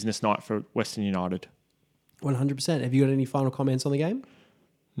 simple business night for Western United. 100%. Have you got any final comments on the game?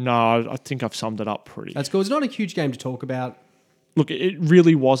 No, I think I've summed it up pretty. That's cool. It's not a huge game to talk about. Look, it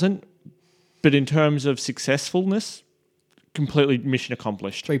really wasn't. But in terms of successfulness, completely mission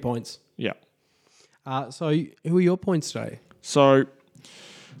accomplished. 3 points. Yeah. So who are your points today? So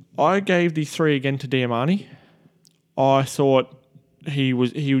I gave the 3 again to Diamani. I thought he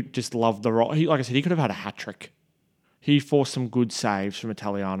just loved the role. Like I said, he could have had a hat trick. He forced some good saves from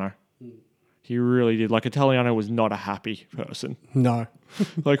Italiano. He really did. Like Italiano was not a happy person. No.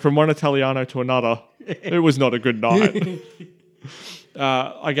 Like from one Italiano to another, it was not a good night.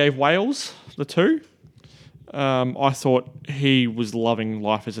 I gave Wales the 2. I thought he was loving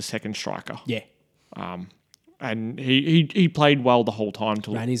life as a second striker. Yeah. And he played well the whole time.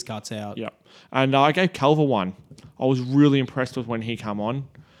 Ran his guts out. Yeah. And I gave Calver 1. I was really impressed with when he came on.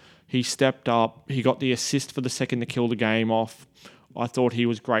 He stepped up. He got the assist for the second to kill the game off. I thought he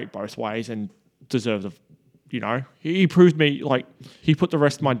was great both ways and deserved he proved me, like, he put the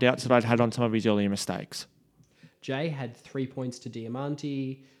rest of my doubts that I'd had on some of his earlier mistakes. Jay had 3 points to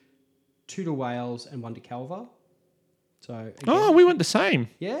Diamante, 2 to Wales, and 1 to Calver. So again, We went the same.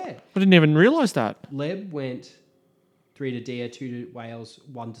 yeah. I didn't even realise that. Leb went 3 to Dia, 2 to Wales,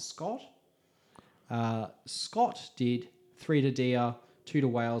 1 to Scott. Scott did 3 to Dia, 2 to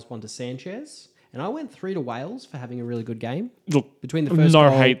Wales, 1 to Sanchez. And I went 3 to Wales for having a really good game. Look, Between the first no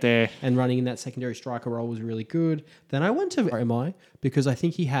goal hate there. and running in that secondary striker role was really good. Then I went to MI because I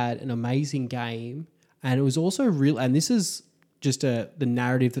think he had an amazing game. And it was also real. And this is just the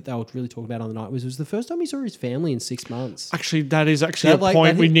narrative that they were really talking about on the night. It was the first time he saw his family in 6 months. Actually, that is actually That, a like,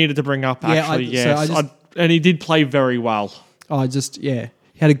 point that we hit- needed to bring up, Yeah, actually, yes. so I just- And he did play very well.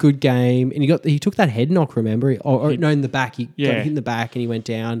 He had a good game, and he took that head knock. Remember, or no, in the back, he got hit in the back, and he went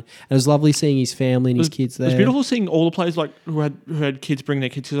down. And it was lovely seeing his family and his kids there. It was beautiful seeing all the players who had kids bring their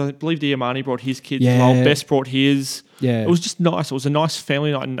kids. Because I believe Diamante brought his kids as well. Best brought his. Yeah. It was just nice. It was a nice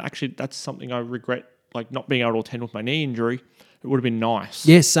family night, and actually, that's something I regret, like not being able to attend with my knee injury. It would have been nice.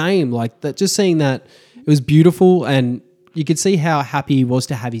 Yeah, same. Like that. Just seeing that, it was beautiful, and you could see how happy he was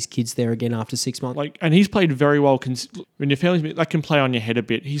to have his kids there again after 6 months. And he's played very well. When your family's that can play on your head a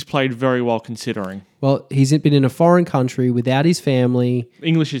bit. He's played very well considering. Well, he's been in a foreign country without his family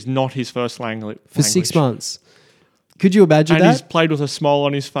English is not his first language. for 6 months. Could you imagine And that? he's played with a smile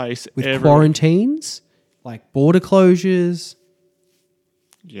on his face. With quarantines, like border closures.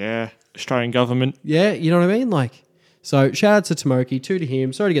 Yeah, Australian government. Yeah, you know what I mean? Like, so shout out to Tomoki, 2 to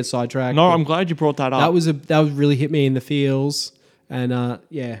him. Sorry to get sidetracked. No, but I'm glad you brought that up. that was really hit me in the feels. And that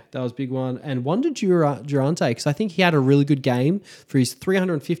was a big one. And one to Durante, because I think he had a really good game for his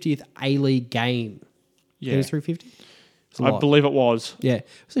 350th A-League game. Yeah. It was 350? I believe it was. Yeah, it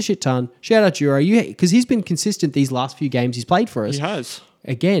was a shit ton. Shout out Duro, because he's been consistent these last few games he's played for us. He has.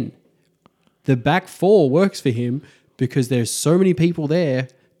 Again, the back four works for him because there's so many people there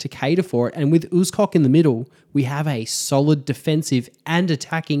to cater for it. And with Uzkok in the middle, we have a solid defensive and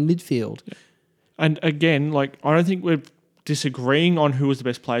attacking midfield. And again, I don't think we're disagreeing on who was the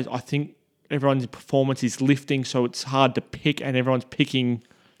best players. I think everyone's performance is lifting, so it's hard to pick, and everyone's picking.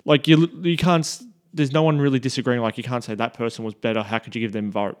 You can't. There's no one really disagreeing. You can't say that person was better. How could you give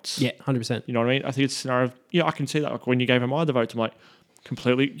them votes? Yeah, 100%. You know what I mean? I think it's a scenario of, I can see that. When you gave him the votes, I'm like,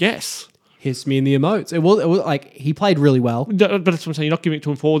 completely, yes. Hits me in the emotes. It was he played really well. But that's what I'm saying. You're not giving it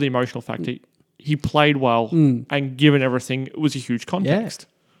to him for the emotional factor. He played well, and given everything, it was a huge context.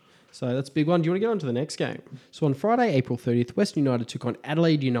 So that's a big one. Do you want to get on to the next game? So on Friday, April 30th, Western United took on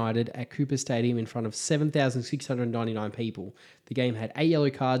Adelaide United at Cooper Stadium in front of 7,699 people. The game had 8 yellow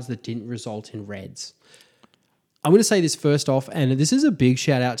cards that didn't result in reds. I'm going to say this first off, and this is a big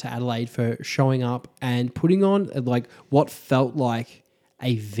shout out to Adelaide for showing up and putting on what felt like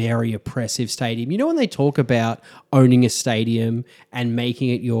a very oppressive stadium. You know when they talk about owning a stadium and making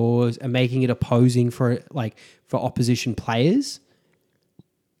it yours and making it opposing for opposition players?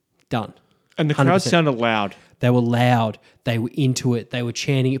 Done. And the crowd 100%. sounded loud. They were loud. They were into it. They were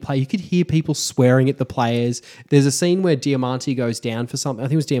chanting at play. You could hear people swearing at the players. There's a scene where Diamante goes down for something. I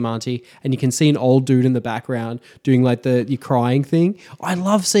think it was Diamante. And you can see an old dude in the background doing the crying thing. I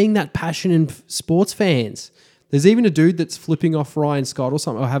love seeing that passion in sports fans. There's even a dude that's flipping off Ryan Scott or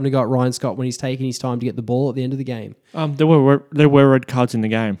something, or having a go at Ryan Scott when he's taking his time to get the ball at the end of the game. There were red cards in the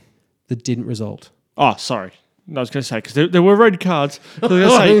game. That didn't result. Oh, sorry. I was going to say, because there were red cards. I was going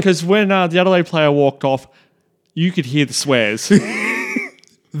to say, because when the Adelaide player walked off, you could hear the swears.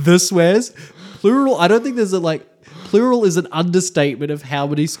 The swears? Plural? I don't think there's plural is an understatement of how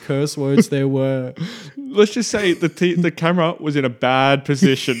many curse words there were. Let's just say the camera was in a bad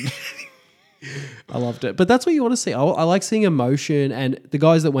position. I loved it. But that's what you want to see. I like seeing emotion, and the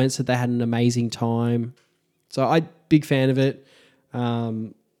guys that went said they had an amazing time. So I'm big fan of it.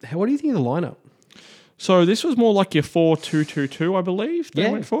 What do you think of the lineup? So this was more like your 4-2-2-2, I believe they Yeah.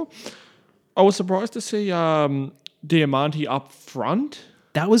 went for. I was surprised to see Diamante up front.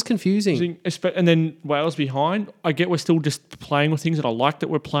 That was confusing. And then Wales behind. I get we're still just playing with things that I like that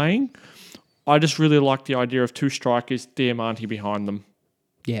we're playing. I just really like the idea of 2 strikers, Diamante behind them.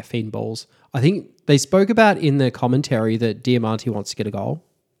 Yeah, feeding balls. I think they spoke about in the commentary that Diamante wants to get a goal.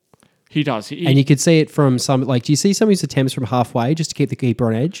 He does. And you could see it from some, do you see some of his attempts from halfway just to keep the keeper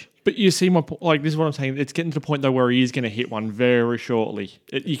on edge? But you see my this is what I'm saying. It's getting to the point though where he is going to hit one very shortly.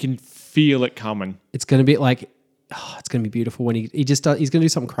 You can feel it coming. It's going to be it's going to be beautiful when he just does, he's going to do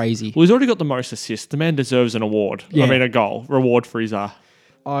something crazy. Well, he's already got the most assists. The man deserves an award. Yeah. A goal reward for his I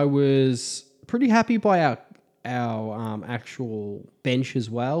was pretty happy by our actual bench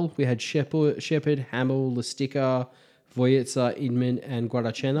as well. We had Shepherd, Hamill, Lustica, Voyetza, Inman, and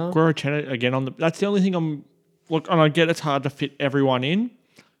Guarachena. Guarachena again that's the only thing and I get it's hard to fit everyone in.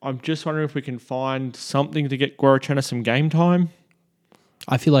 I'm just wondering if we can find something to get Guarachena some game time.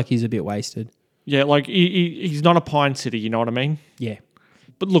 I feel like he's a bit wasted. Yeah, he's not a Pine City, you know what I mean? Yeah.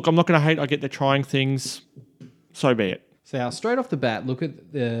 But look, I'm not going to hate. I get they're trying things. So be it. So straight off the bat, look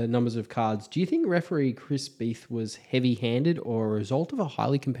at the numbers of cards. Do you think referee Chris Beath was heavy-handed or a result of a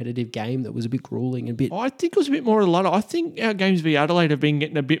highly competitive game that was a bit grueling and a bit... I think it was a bit more of the latter. I think our games v Adelaide have been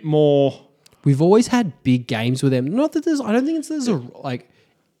getting a bit more... We've always had big games with them. Not that I don't think there's a, like...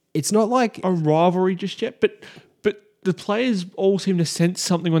 It's not like... a rivalry just yet, but the players all seem to sense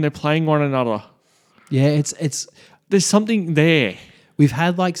something when they're playing one another. Yeah, it's... There's something there. We've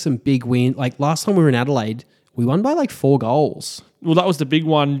had like some big win. Like last time we were in Adelaide, we won by like 4 goals. Well, that was the big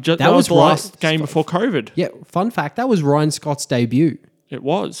one. That was was the last game before COVID. Yeah, fun fact, that was Ryan Scott's debut. It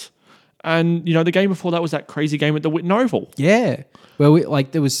was. And, the game before that was that crazy game at the Whitten Oval. Yeah. Where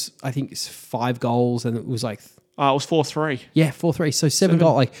there was, I think, 5 goals and it was like... It was 4-3. Yeah, 4-3. So 7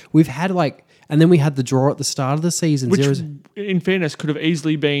 goals. Like, we've had like... And then we had the draw at the start of the season. Which, 0. in fairness, could have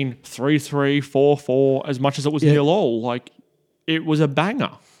easily been 3-3, 4-4, as much as it was 0-all. Like, it was a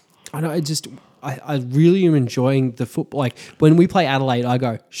banger. I know, I really am enjoying the football. Like, when we play Adelaide, I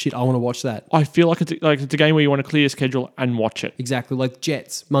go, shit, I want to watch that. I feel like it's a game where you want to clear your schedule and watch it. Exactly. Like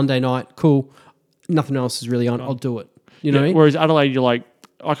Jets, Monday night, cool. Nothing else is really on. I'll do it. You know what I mean? Whereas Adelaide, you're like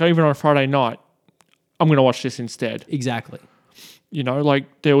even on a Friday night, I'm going to watch this instead. Exactly.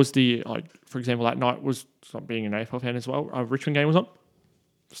 Like there was for example, that night was not being an AFL fan as well. Richmond game was on.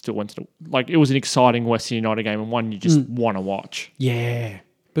 Still went to it was an exciting Western United game and one you just want to watch. Yeah.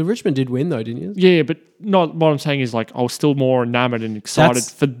 But Richmond did win though, didn't you? Yeah, but not what I'm saying is I was still more enamored and excited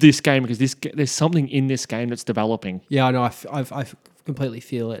for this game because there's something in this game that's developing. Yeah, I know. I completely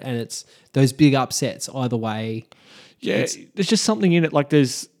feel it, and it's those big upsets either way. Yeah, there's just something in it. Like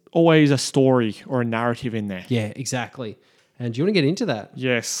there's always a story or a narrative in there. Yeah, exactly. And do you want to get into that?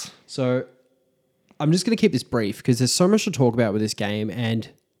 Yes. So I'm just going to keep this brief because there's so much to talk about with this game, and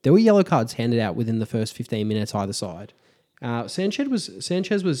there were yellow cards handed out within the first 15 minutes either side. Sanchez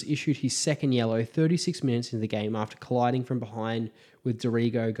was issued his second yellow 36 minutes into the game after colliding from behind with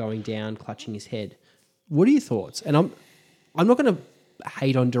Dorigo going down, clutching his head. What are your thoughts? And I'm not going to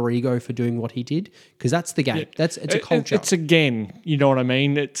hate on Dorigo for doing what he did because that's the game. Yeah. It's a culture. It's again, you know what I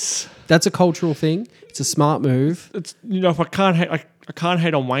mean? That's a cultural thing. It's a smart move. It's if I can't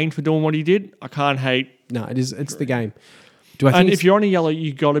hate on Wayne for doing what he did. I can't hate. No, it's the game. If you're on a yellow,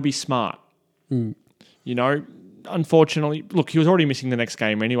 you got to be smart. Unfortunately, look, he was already missing the next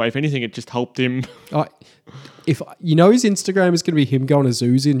game anyway. If anything, it just helped him. If his Instagram is going to be him going to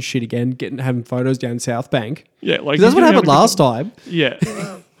zoos and shit again, having photos down South Bank. Yeah, like that's what happened last time. Yeah,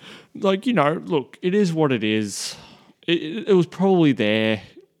 look, it is what it is. It was probably there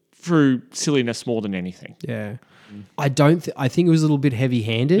through silliness more than anything. Yeah, I think it was a little bit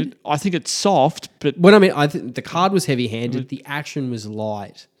heavy-handed. I think it's soft, but I think the card was heavy-handed. The action was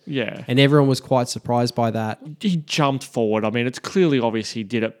light. Yeah. And everyone was quite surprised by that. He jumped forward. I mean, it's clearly obvious he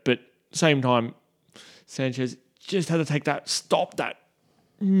did it, but at the same time, Sanchez just had to stop that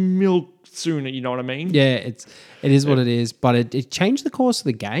milk sooner, you know what I mean? Yeah, it is what it is, but it changed the course of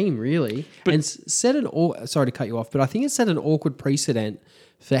the game, really. And sorry to cut you off, but I think it set an awkward precedent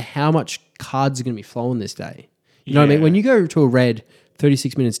for how much cards are going to be flowing this day. You know what I mean? When you go to a red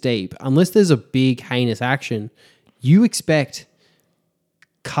 36 minutes deep, unless there's a big heinous action, you expect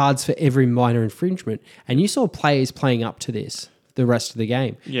cards for every minor infringement, and you saw players playing up to this the rest of the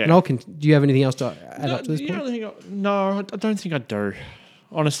game. Yeah. And do you have anything else to add up to this point? I don't think I do.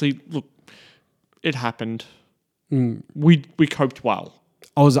 Honestly, look, it happened. We coped well.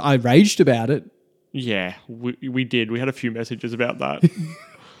 I raged about it. Yeah, we did. We had a few messages about that.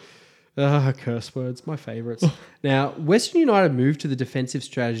 Curse words, my favourites. Now, Western United moved to the defensive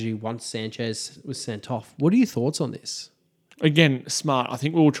strategy once Sanchez was sent off. What are your thoughts on this? Again, smart. I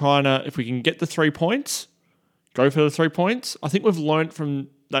think we were trying to, if we can get the 3 points, go for the 3 points. I think we've learnt from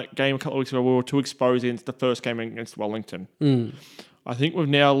that game a couple of weeks ago. We were too exposed against the first game against Wellington. I think we've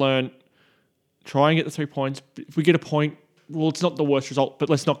now learned, try and get the 3 points. If we get a point, well, it's not the worst result, but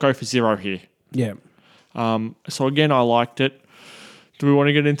let's not go for 0 here. Yeah. So again, I liked it. Do we want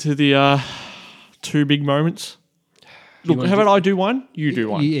to get into the 2 big moments? Look, how about I do one? You do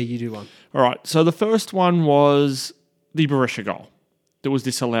one. Yeah, you do one. All right. So the first one was the Berisha goal that was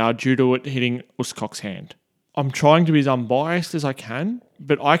disallowed due to it hitting Uscock's hand. I'm trying to be as unbiased as I can,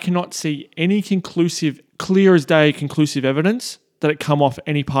 but I cannot see any clear as day conclusive evidence that it come off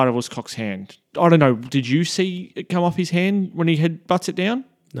any part of Uscock's hand. I don't know. Did you see it come off his hand when he butts it down?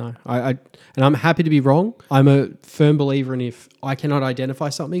 No, and I'm happy to be wrong. I'm a firm believer in if I cannot identify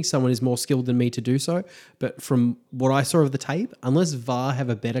something, someone is more skilled than me to do so. But from what I saw of the tape, unless VAR have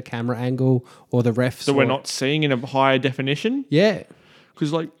a better camera angle or the refs... So we're not seeing in a higher definition? Yeah.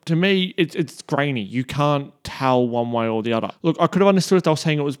 Because, to me, it's grainy. You can't tell one way or the other. Look, I could have understood if they were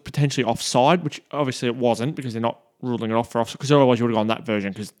saying it was potentially offside, which obviously it wasn't because they're not ruling it off for offside, because otherwise you would have gone that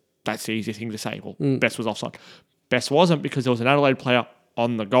version, because that's the easy thing to say. Well, Best was offside. Best wasn't, because there was an Adelaide player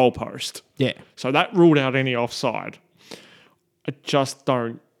on the goalpost. Yeah. So that ruled out any offside. I just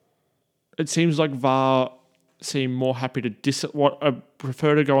don't. It seems like VAR seem more happy to I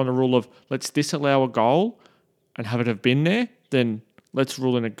prefer to go on the rule of let's disallow a goal and have it have been there than let's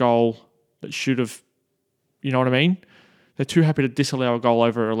rule in a goal that should have. You know what I mean? They're too happy to disallow a goal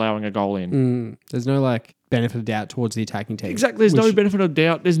over allowing a goal in. There's no like benefit of doubt towards the attacking team. Exactly. There's no benefit of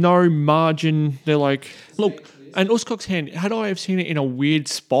doubt. There's no margin. They're like, look, and Uscock's hand, had I have seen it in a weird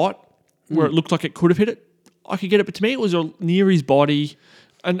spot where it looked like it could have hit it, I could get it. But to me, it was near his body.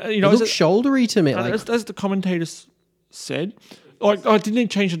 And, you know, It looked shouldery to me. as the commentators said, like, I didn't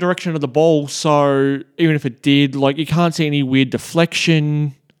change the direction of the ball. So even if it did, like, you can't see any weird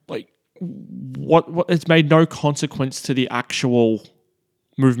deflection. Like, what it's made no consequence to the actual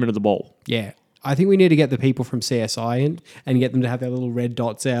movement of the ball. Yeah. I think we need to get the people from CSI in and get them to have their little red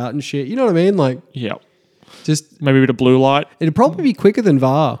dots out and shit. You know what I mean? Like, Yeah. just, Maybe a bit of blue light. it'd probably be quicker than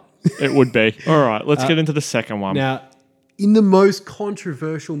VAR. It would be. All right, let's get into the second one. Now, in the most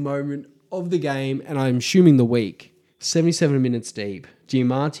controversial moment of the game, and I'm assuming the week, 77 minutes deep,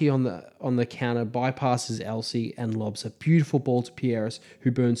 Diamante on the counter bypasses Elsie and lobs a beautiful ball to Pierres, who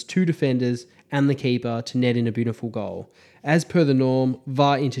burns 2 defenders and the keeper to net in a beautiful goal. As per the norm,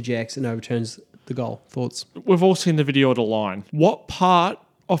 VAR interjects and overturns the goal. Thoughts? We've all seen the video of the line. What part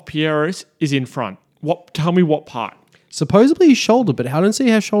of Pierres is in front? Tell me what part. Supposedly his shoulder, but I don't see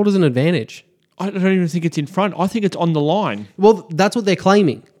how shoulder's an advantage. I don't even think it's in front. I think it's on the line. Well, that's what they're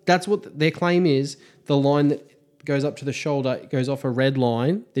claiming. That's what their claim is. The line that goes up to the shoulder goes off a red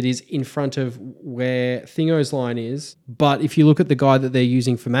line that is in front of where Thingo's line is. But if you look at the guy that they're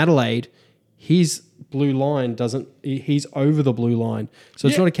using from Adelaide, his blue line he's over the blue line. So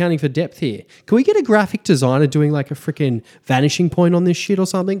it's not accounting for depth here. Can we get a graphic designer doing like a freaking vanishing point on this shit or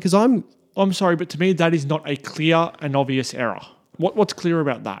something? Because I'm sorry, but to me, that is not a clear and obvious error. What's clear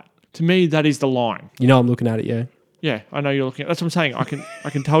about that? To me, that is the line. you know I'm looking at it, yeah. Yeah, I know you're looking at it. That's what I'm saying. I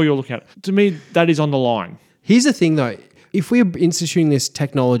can tell you're looking at it. To me, that is on the line. Here's the thing, though. If we're instituting this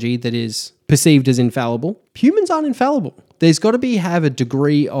technology that is perceived as infallible, humans aren't infallible. There's got to have a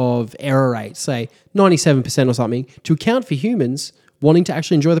degree of error rate, say 97% or something, to account for humans wanting to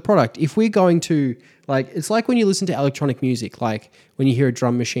actually enjoy the product. If we're going to, like, it's like when you listen to electronic music, like when you hear a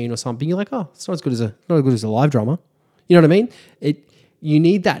drum machine or something, you're like, oh, it's not as good as a live drummer. You know what I mean? You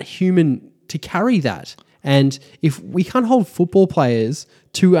need that human to carry that. And if we can't hold football players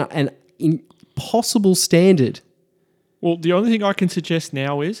to an impossible standard. Well, the only thing I can suggest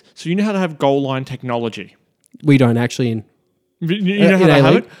now is, so you know how to have goal line technology. We don't actually. You know how to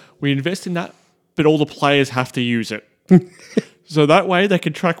have it? We invest in that, but all the players have to use it. So that way they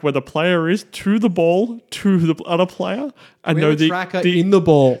can track where the player is to the ball, to the other player, and know in the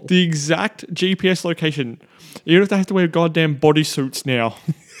ball. the exact GPS location. Even if they have to wear goddamn bodysuits now,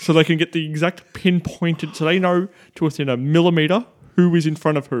 so they can get the exact pinpointed, so they know to within a millimeter who is in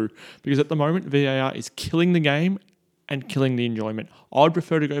front of who. Because at the moment, VAR is killing the game and killing the enjoyment. I'd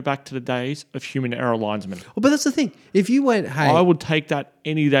prefer to go back to the days of human error linesmen. Well, but that's the thing. If you went, hey, I would take that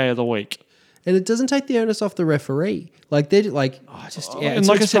any day of the week. and it doesn't take the onus off the referee. Like they're like, And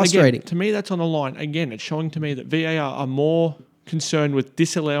like I said, again, to me, that's on the line. Again, it's showing to me that VAR are more concerned with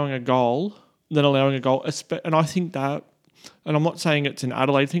disallowing a goal than allowing a goal. And I think that, and I'm not saying it's an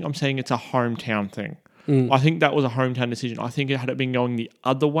Adelaide thing, I'm saying it's a hometown thing. I think that was a hometown decision. I think had it been going the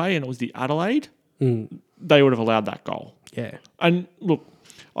other way and it was the Adelaide, they would have allowed that goal. Yeah. And look,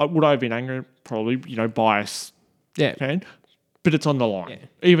 would I have been angry? Probably, bias. Yeah. Okay? But it's on the line.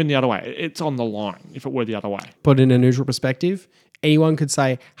 Yeah. Even the other way. It's on the line if it were the other way. Put in a neutral perspective, anyone could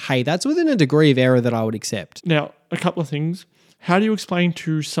say, hey, that's within a degree of error that I would accept. Now, a couple of things. How do you explain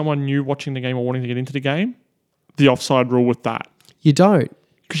to someone new watching the game or wanting to get into the game the offside rule with that? You don't.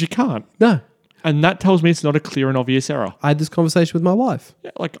 Because you can't. No. And that tells me it's not a clear and obvious error. I had this conversation with my wife.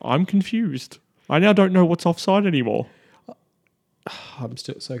 Yeah, like, I'm confused. I now don't know what's offside anymore. I'm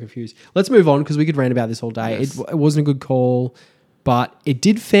still so confused. Let's move on because we could rant about this all day. Yes. It wasn't a good call, but it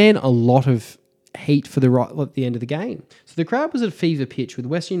did fan a lot of heat for at the end of the game. So the crowd was at a fever pitch with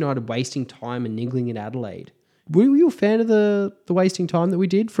Western United wasting time and niggling at Adelaide. Were you a fan of the wasting time that we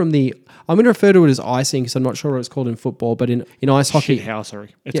did from the... I'm going to refer to it as icing because I'm not sure what it's called in football, but in ice hockey... Shithousery.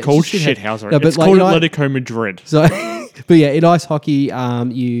 It's called shithousery. No, it's called Atletico Madrid. So, but yeah, in ice hockey,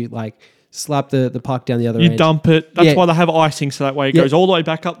 you like slap the puck down the other end. You dump it. That's why they have icing, so that way it goes all the way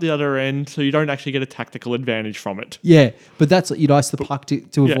back up the other end, so you don't actually get a tactical advantage from it. Yeah, but that's you'd ice the puck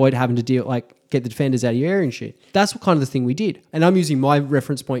to avoid having to get the defenders out of your area and shit. That's what kind of the thing we did. And I'm using my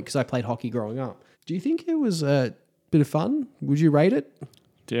reference point because I played hockey growing up. Do you think it was bit of fun. Would you rate it?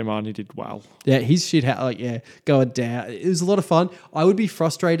 Diamante did well. Yeah, his shit, going down. It was a lot of fun. I would be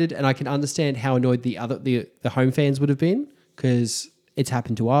frustrated, and I can understand how annoyed the home fans would have been because it's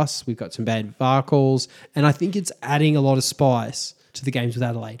happened to us. We've got some bad VAR calls, and I think it's adding a lot of spice to the games with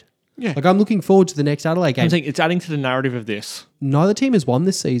Adelaide. Yeah. Like, I'm looking forward to the next Adelaide game. I think it's adding to the narrative of this. Neither team has won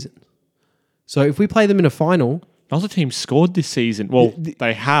this season. So if we play them in a final... Neither team scored this season. Well,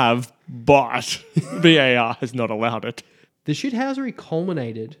 they have, but VAR has not allowed it. The shithousery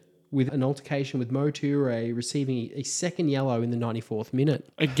culminated with an altercation with Mo Toure receiving a second yellow in the 94th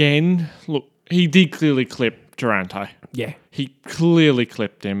minute. Again, look, he did clearly clip Durante. Yeah. He clearly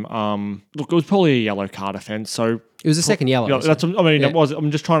clipped him. Look, it was probably a yellow card offence, so... It was a second yellow. Yeah, that's. I mean, Yeah. it was.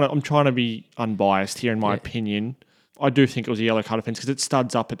 I'm trying to be unbiased here in my opinion. I do think it was a yellow card offence because it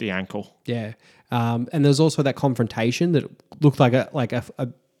studs up at the ankle. Yeah. And there's also that confrontation that looked like a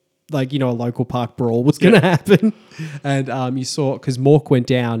local park brawl was going to happen. And you saw, because Mork went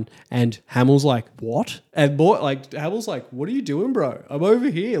down and Hamill's like, what? And Hamill's like, what are you doing, bro? I'm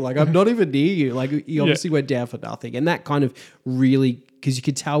over here. Like, I'm not even near you. Like, he obviously went down for nothing. And that kind of really, because you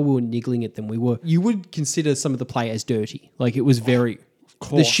could tell we were niggling at them. You would consider some of the play as dirty. Like, it was very,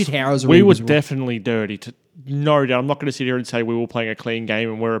 the shithousery. We were was definitely dirty. No doubt. I'm not going to sit here and say we were playing a clean game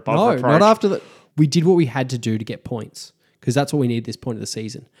and we're above No, reproach. not after that. We did what we had to do to get points because that's what we need at this point of the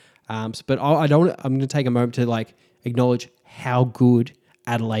season. But I'm going to take a moment to acknowledge how good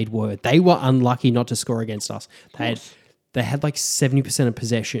Adelaide were. They were unlucky not to score against us. They had 70% of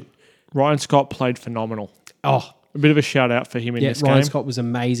possession. Ryan Scott played phenomenal. Oh, A bit of a shout out for him in this Ryan game. Scott was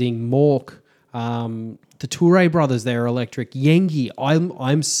amazing. Mork, the Toure brothers, they're electric. Yengi,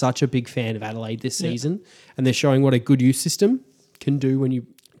 I'm such a big fan of Adelaide this season, and they're showing what a good youth system can do when you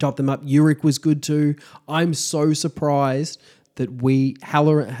top them up. Uric was good too. I'm so surprised that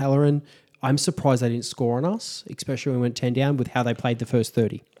Halloran, I'm surprised they didn't score on us, especially when we went 10 down with how they played the first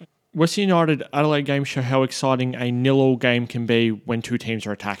 30. Western United Adelaide games show how exciting a 0-0 game can be when two teams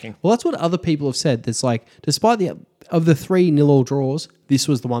are attacking. Well, that's what other people have said. That's despite of the 3 0-0 draws, this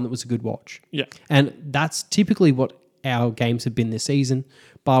was the one that was a good watch. Yeah. And that's typically what our games have been this season,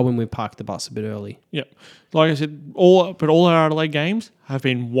 bar when we parked the bus a bit early. Yeah. Like I said, all our Adelaide games have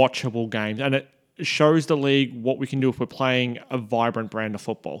been watchable games, and it shows the league what we can do if we're playing a vibrant brand of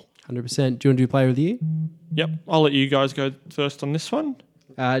football. 100%. Do you want to do Player of the Year? Yep. I'll let you guys go first on this one.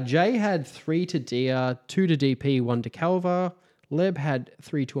 Jay had 3 to Dia, 2 to DP, 1 to Calva. Leb had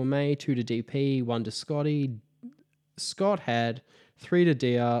 3 to Amay, 2 to DP, 1 to Scotty. Scott had 3 to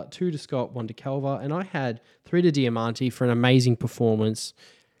Dia, 2 to Scott, 1 to Calva. And I had 3 to Diamante for an amazing performance.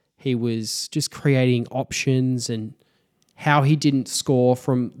 He was just creating options, and how he didn't score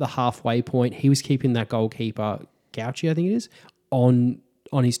from the halfway point. He was keeping that goalkeeper, Gauchi, I think it is, on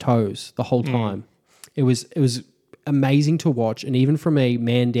his toes the whole time. It was amazing to watch, and even from a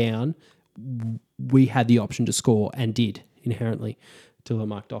man down, we had the option to score and did inherently till I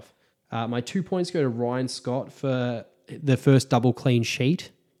marked off. My 2 points go to Ryan Scott for the first double clean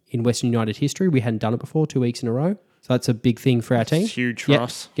sheet in Western United history. We hadn't done it before 2 weeks in a row, so that's a big thing for our team. It's huge for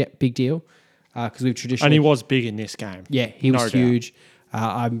us. Yeah, big deal. Because we've traditionally, And he was big in this game. yeah, he was No doubt. huge.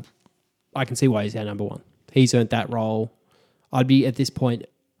 I can see why he's our number one. He's earned that role. I'd be at this point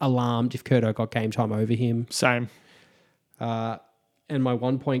alarmed if Curto got game time over him. Same. And my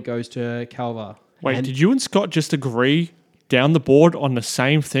 1 point goes to Calva. Wait, And did you and Scott just agree down the board on the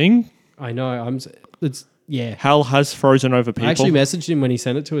same thing? I know. Yeah. Hell has frozen over people. I actually messaged him when he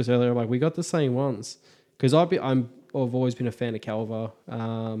sent it to us earlier. I'm like, we got the same ones. Because I've always been a fan of Calva.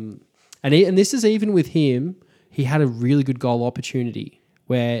 And this is even with him, he had a really good goal opportunity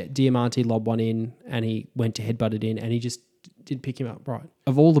where Diamante lobbed one in and he went to headbutt it in and he just did pick him up right.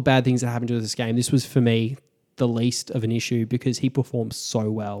 Of all the bad things that happened to this game, this was for me the least of an issue because he performed so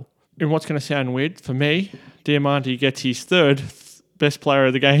well. And what's going to sound weird, for me, Diamante gets his third best player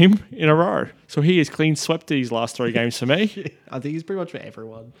of the game in a row. So he has clean swept these last 3 games for me. I think he's pretty much for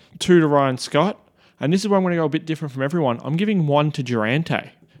everyone. 2 to Ryan Scott. And this is where I'm going to go a bit different from everyone. I'm giving 1 to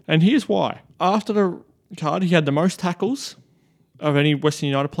Durante. And here's why. After the card, he had the most tackles of any Western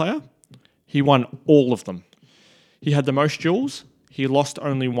United player. He won all of them. He had the most duels. He lost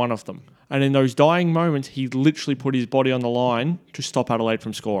only one of them. And in those dying moments, he literally put his body on the line to stop Adelaide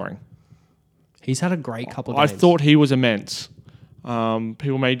from scoring. He's had a great couple of I games. thought he was immense.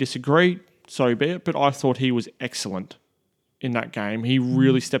 People may disagree, so be it, but I thought he was excellent in that game. He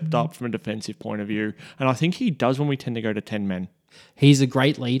really stepped up from a defensive point of view. And I think he does when we tend to go to 10 men. He's a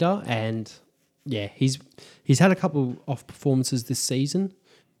great leader, and yeah, he's had a couple of performances this season.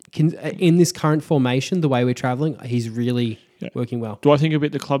 In this current formation, the way we're traveling, he's really working well. Do I think he'll be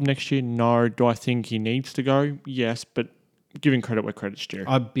at the club next year? No. Do I think he needs to go? Yes, but giving credit where credit's due.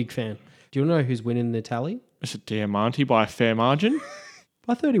 I'm a big fan. Do you want to know who's winning the tally? It's a Diamante by a fair margin.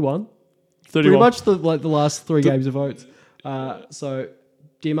 By 31. 31. Pretty much the last three games of votes. So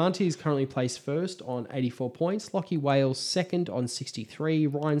Diamante is currently placed first on 84 points. Lockie Wales second on 63.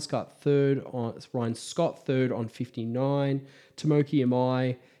 Ryan Scott third on 59. Tomoki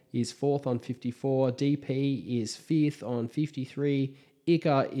Amai is fourth on 54. DP is fifth on 53.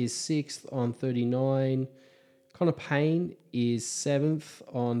 Ika is sixth on 39. Connor Payne is seventh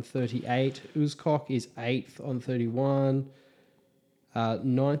on 38. Uzcock is eighth on 31.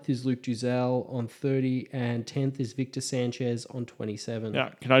 Ninth is Luke Giselle on 30, and 10th is Victor Sanchez on 27. Yeah,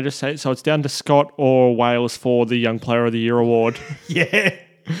 can I just say, so it's down to Scott or Wales for the Young Player of the Year award. Yeah.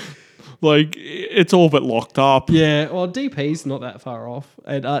 Like, it's all but locked up. Yeah, well, DP's not that far off.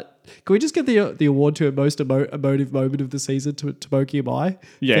 And can we just get the award to a most emotive moment of the season to Tomoki Amai?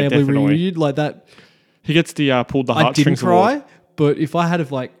 Yeah, Family definitely. reunion, like that. He gets the pulled the I didn't heartstrings cry, award. but if I had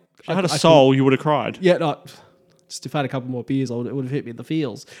have like... If you had a soul, you would have cried. Yeah, no, just if I had a couple more beers, it would have hit me in the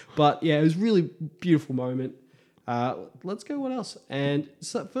feels. But yeah, it was a really beautiful moment. Let's go, what else? And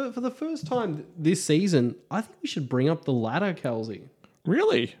so for the first time this season, I think we should bring up the ladder, Kelsey.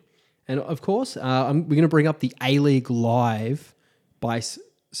 Really? And of course, we're going to bring up the A-League Live by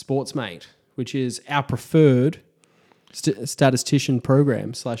Sportsmate, which is our preferred statistician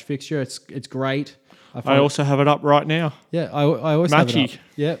program / fixture. It's great. I also have it up right now. Yeah, I always have it Matchy. up.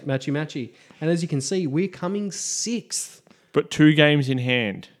 Yeah, matchy. And as you can see, we're coming sixth But 2 games in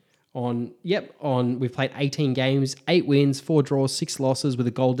hand. we've played 18 games, 8 wins, 4 draws, 6 losses with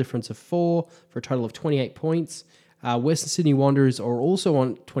a goal difference of 4 for a total of 28 points. Western Sydney Wanderers are also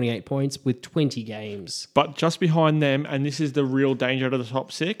on 28 points with 20 games. But just behind them, and this is the real danger to the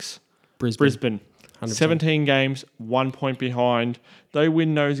top 6, Brisbane. 100%. 17 games, 1 point behind. They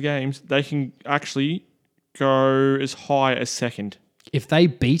win those games, they can actually go as high as second. If they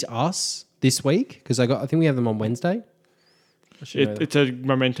beat us this week, because I think we have them on Wednesday. It's a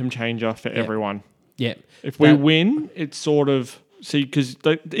momentum changer for everyone. Yeah. If we win, it's sort of... See, because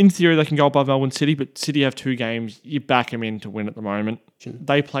in theory they can go above Melbourne City, but City have 2 games. You back them in to win at the moment.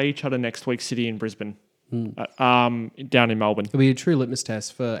 They play each other next week, City and Brisbane, down in Melbourne. It'll be a true litmus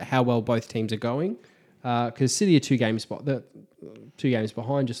test for how well both teams are going. Because City are 2 games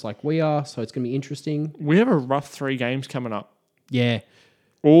behind, just like we are, so it's going to be interesting. We have a rough 3 games coming up. Yeah.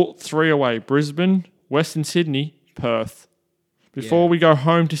 All 3 away. Brisbane, Western Sydney, Perth. Before we go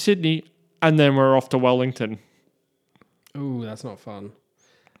home to Sydney, and then we're off to Wellington. Ooh, that's not fun.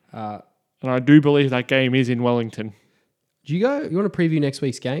 And I do believe that game is in Wellington. You want to preview next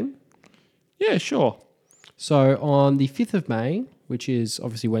week's game? Yeah, sure. So on the 5th of May, which is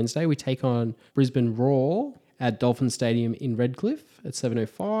obviously Wednesday, we take on Brisbane Roar at Dolphin Stadium in Redcliffe at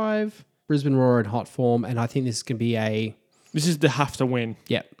 7:05. Brisbane Roar in hot form, and I think this is going to be This is the have to win.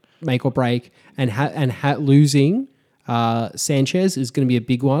 make or break. And losing Sanchez is going to be a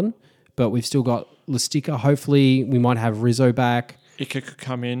big one, but we've still got Lustica. Hopefully, we might have Rizzo back. Ika could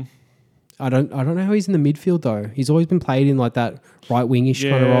come in. I don't know how he's in the midfield though. He's always been played in like that right wingish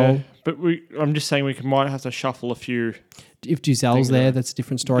kind of role. But I'm just saying might have to shuffle a few. If Giselle's there, that's a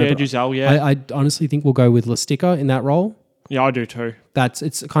different story. Yeah, but Giselle, yeah. I honestly think we'll go with Lustica in that role. Yeah, I do too.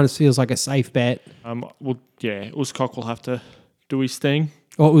 It kind of feels like a safe bet. Uzcock will have to do his thing.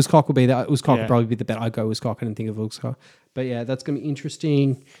 Or Uzcock will be that. Uzcock will Yeah. probably be the bet. I'd go Uzcock. I didn't think of Uzcock. But yeah, that's going to be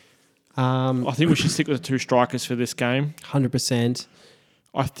interesting. I think we should stick with the 2 strikers for this game. 100%.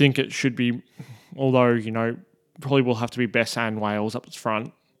 I think it should be, although, probably will have to be Bess and Wales up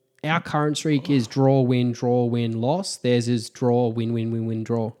front. Our current streak is draw, win, loss. Theirs is draw, win, win,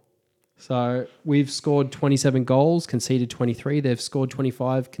 draw. So we've scored 27 goals, conceded 23. They've scored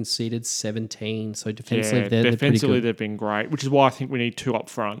 25, conceded 17. So defensively, they're pretty defensively good. they've been great, which is why I think we need 2 up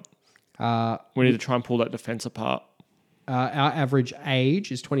front. We need to try and pull that defence apart. Our average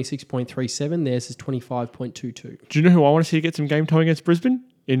age is 26.37. Theirs is 25.22. Do you know who I want to see get some game time against Brisbane?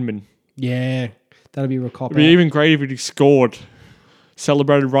 Inman. Yeah, that'll be a cop It'd be even great if he'd scored.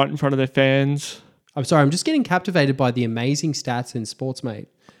 Celebrated right in front of their fans. I'm sorry, I'm just getting captivated by the amazing stats in Sportsmate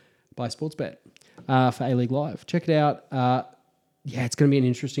by Sportsbet for A-League Live. Check it out. It's going to be an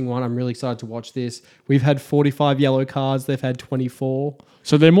interesting one. I'm really excited to watch this. We've had 45 yellow cards. They've had 24.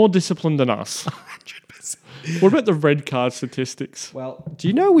 So they're more disciplined than us. 100%. What about the red card statistics? Well, do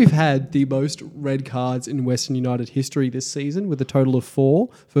you know we've had the most red cards in Western United history this season with a total of 4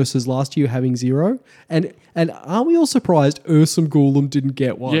 versus last year having 0? And aren't we all surprised Ursum Gulum didn't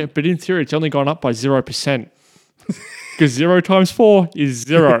get one? Yeah, but in theory, it's only gone up by 0%. Because 0 times 4 is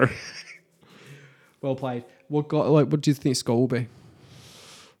 0. Well played. What do you think score will be?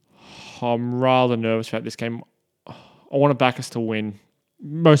 I'm rather nervous about this game. I want to back us to win,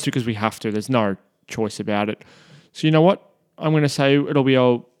 mostly because we have to. There's no choice about it. So you know what? I'm going to say it'll be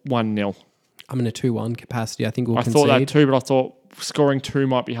a 1-0. I'm in a 2-1 capacity. I think we'll I concede. thought that too, but I thought scoring 2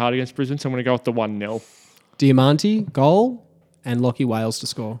 might be hard against Brisbane, so I'm going to go with the 1-0 Diamante, goal, and Lockie Wales to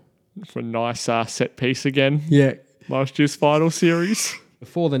score. for a nice set piece again. Yeah. Last year's final series.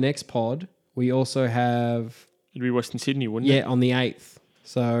 Before the next pod, we also have, It'd be Western Sydney, wouldn't it? on the 8th.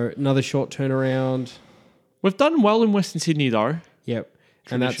 So another short turnaround. We've done well in Western Sydney, though. Yep.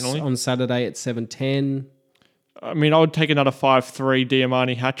 And that's Traditionally. on Saturday at 7:10. I mean, I would take another 5-3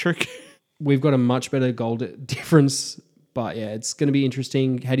 Diamante hat-trick. We've got a much better goal difference. But yeah, it's going to be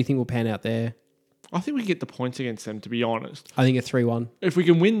interesting. How do you think we'll pan out there? I think we can get the points against them, to be honest. I think a 3-1. If we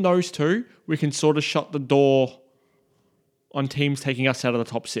can win those two, we can sort of shut the door on teams taking us out of the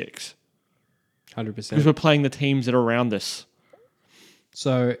top 6. 100%. Because we're playing the teams that are around us.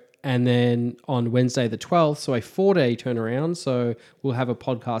 So, and then on Wednesday the 12th, so a 4-day turnaround. So we'll have a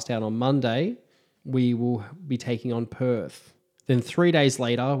podcast out on Monday. We will be taking on Perth. Then 3 days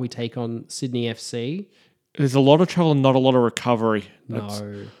later, we take on Sydney FC. There's a lot of travel and not a lot of recovery.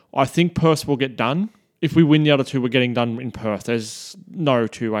 No. I think Perth will get done. If we win the other two, we're getting done in Perth. There's no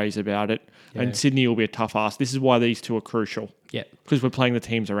two ways about it. Yeah. And Sydney will be a tough ask. This is why these two are crucial. Yeah. Because we're playing the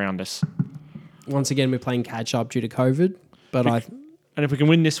teams around us. Once again, we're playing catch up due to COVID. But And if we can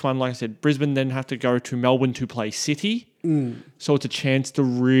win this one, like I said, Brisbane then have to go to Melbourne to play City. So it's a chance to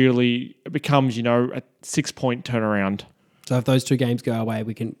really, it becomes, a 6-point turnaround. so if those two games go our way,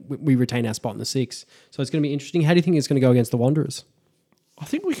 we retain our spot in the 6. So it's going to be interesting. How do you think it's going to go against the Wanderers? I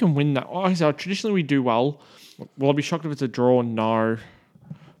think we can win that. Like I said, traditionally we do well. Will I be shocked if it's a draw? No.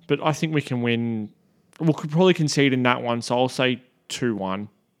 But I think we can win. We could probably concede in that one, so I'll say 2-1.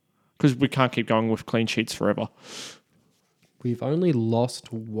 Because we can't keep going with clean sheets forever. We've only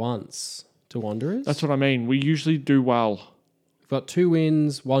lost once to Wanderers. That's what I mean. We usually do well. We've got 2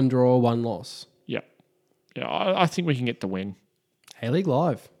 wins, 1 draw, 1 loss. Yeah. Yeah, I think we can get the win. A-League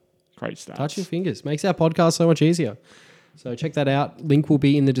Live. Great stats. Touch your fingers. Makes our podcast so much easier. So check that out. Link will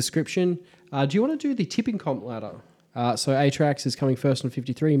be in the description. Do you want to do the tipping comp ladder? So Atrax is coming first on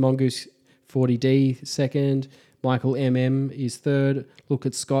 53. Mongoose 40D second. Michael MM is third. Look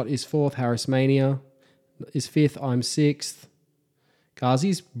at Scott is fourth. Harris Mania is fifth. I'm sixth.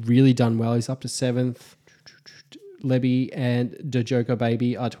 Ghazi's really done well. He's up to 7th. Lebby and Dejoko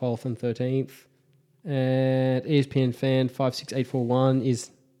Baby are 12th and 13th. And ESPN Fan 56841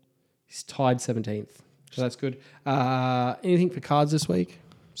 is tied 17th. So that's good. Anything for cards this week?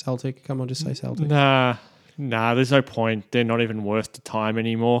 Celtic. Come on, just say Celtic. Nah, there's no point. They're not even worth the time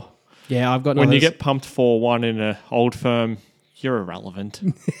anymore. Yeah, I've got When you get pumped 4-1 in an old firm, you're irrelevant.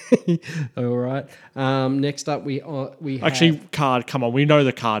 All right. Next up, we have... Actually, card, come on. We know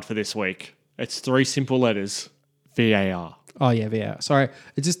the card for this week. It's 3 simple letters. VAR. Oh, yeah, VAR. Sorry.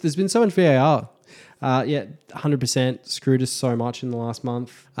 It's just, there's been so much VAR. 100% screwed us so much in the last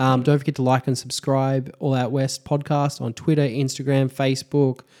month. Don't forget to like and subscribe All Out West podcast on Twitter, Instagram,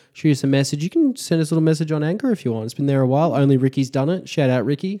 Facebook. Shoot us a message. You can send us a little message on Anchor if you want. It's been there a while. Only Ricky's done it. Shout out,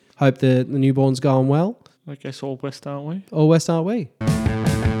 Ricky. Hope the newborn's going well. I guess all West, aren't we? All West, aren't we?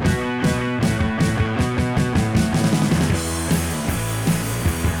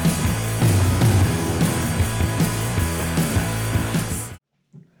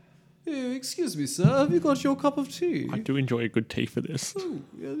 Excuse me, sir. Have you got your cup of tea? I do enjoy a good tea for this.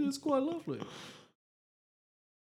 Yeah, it's quite lovely.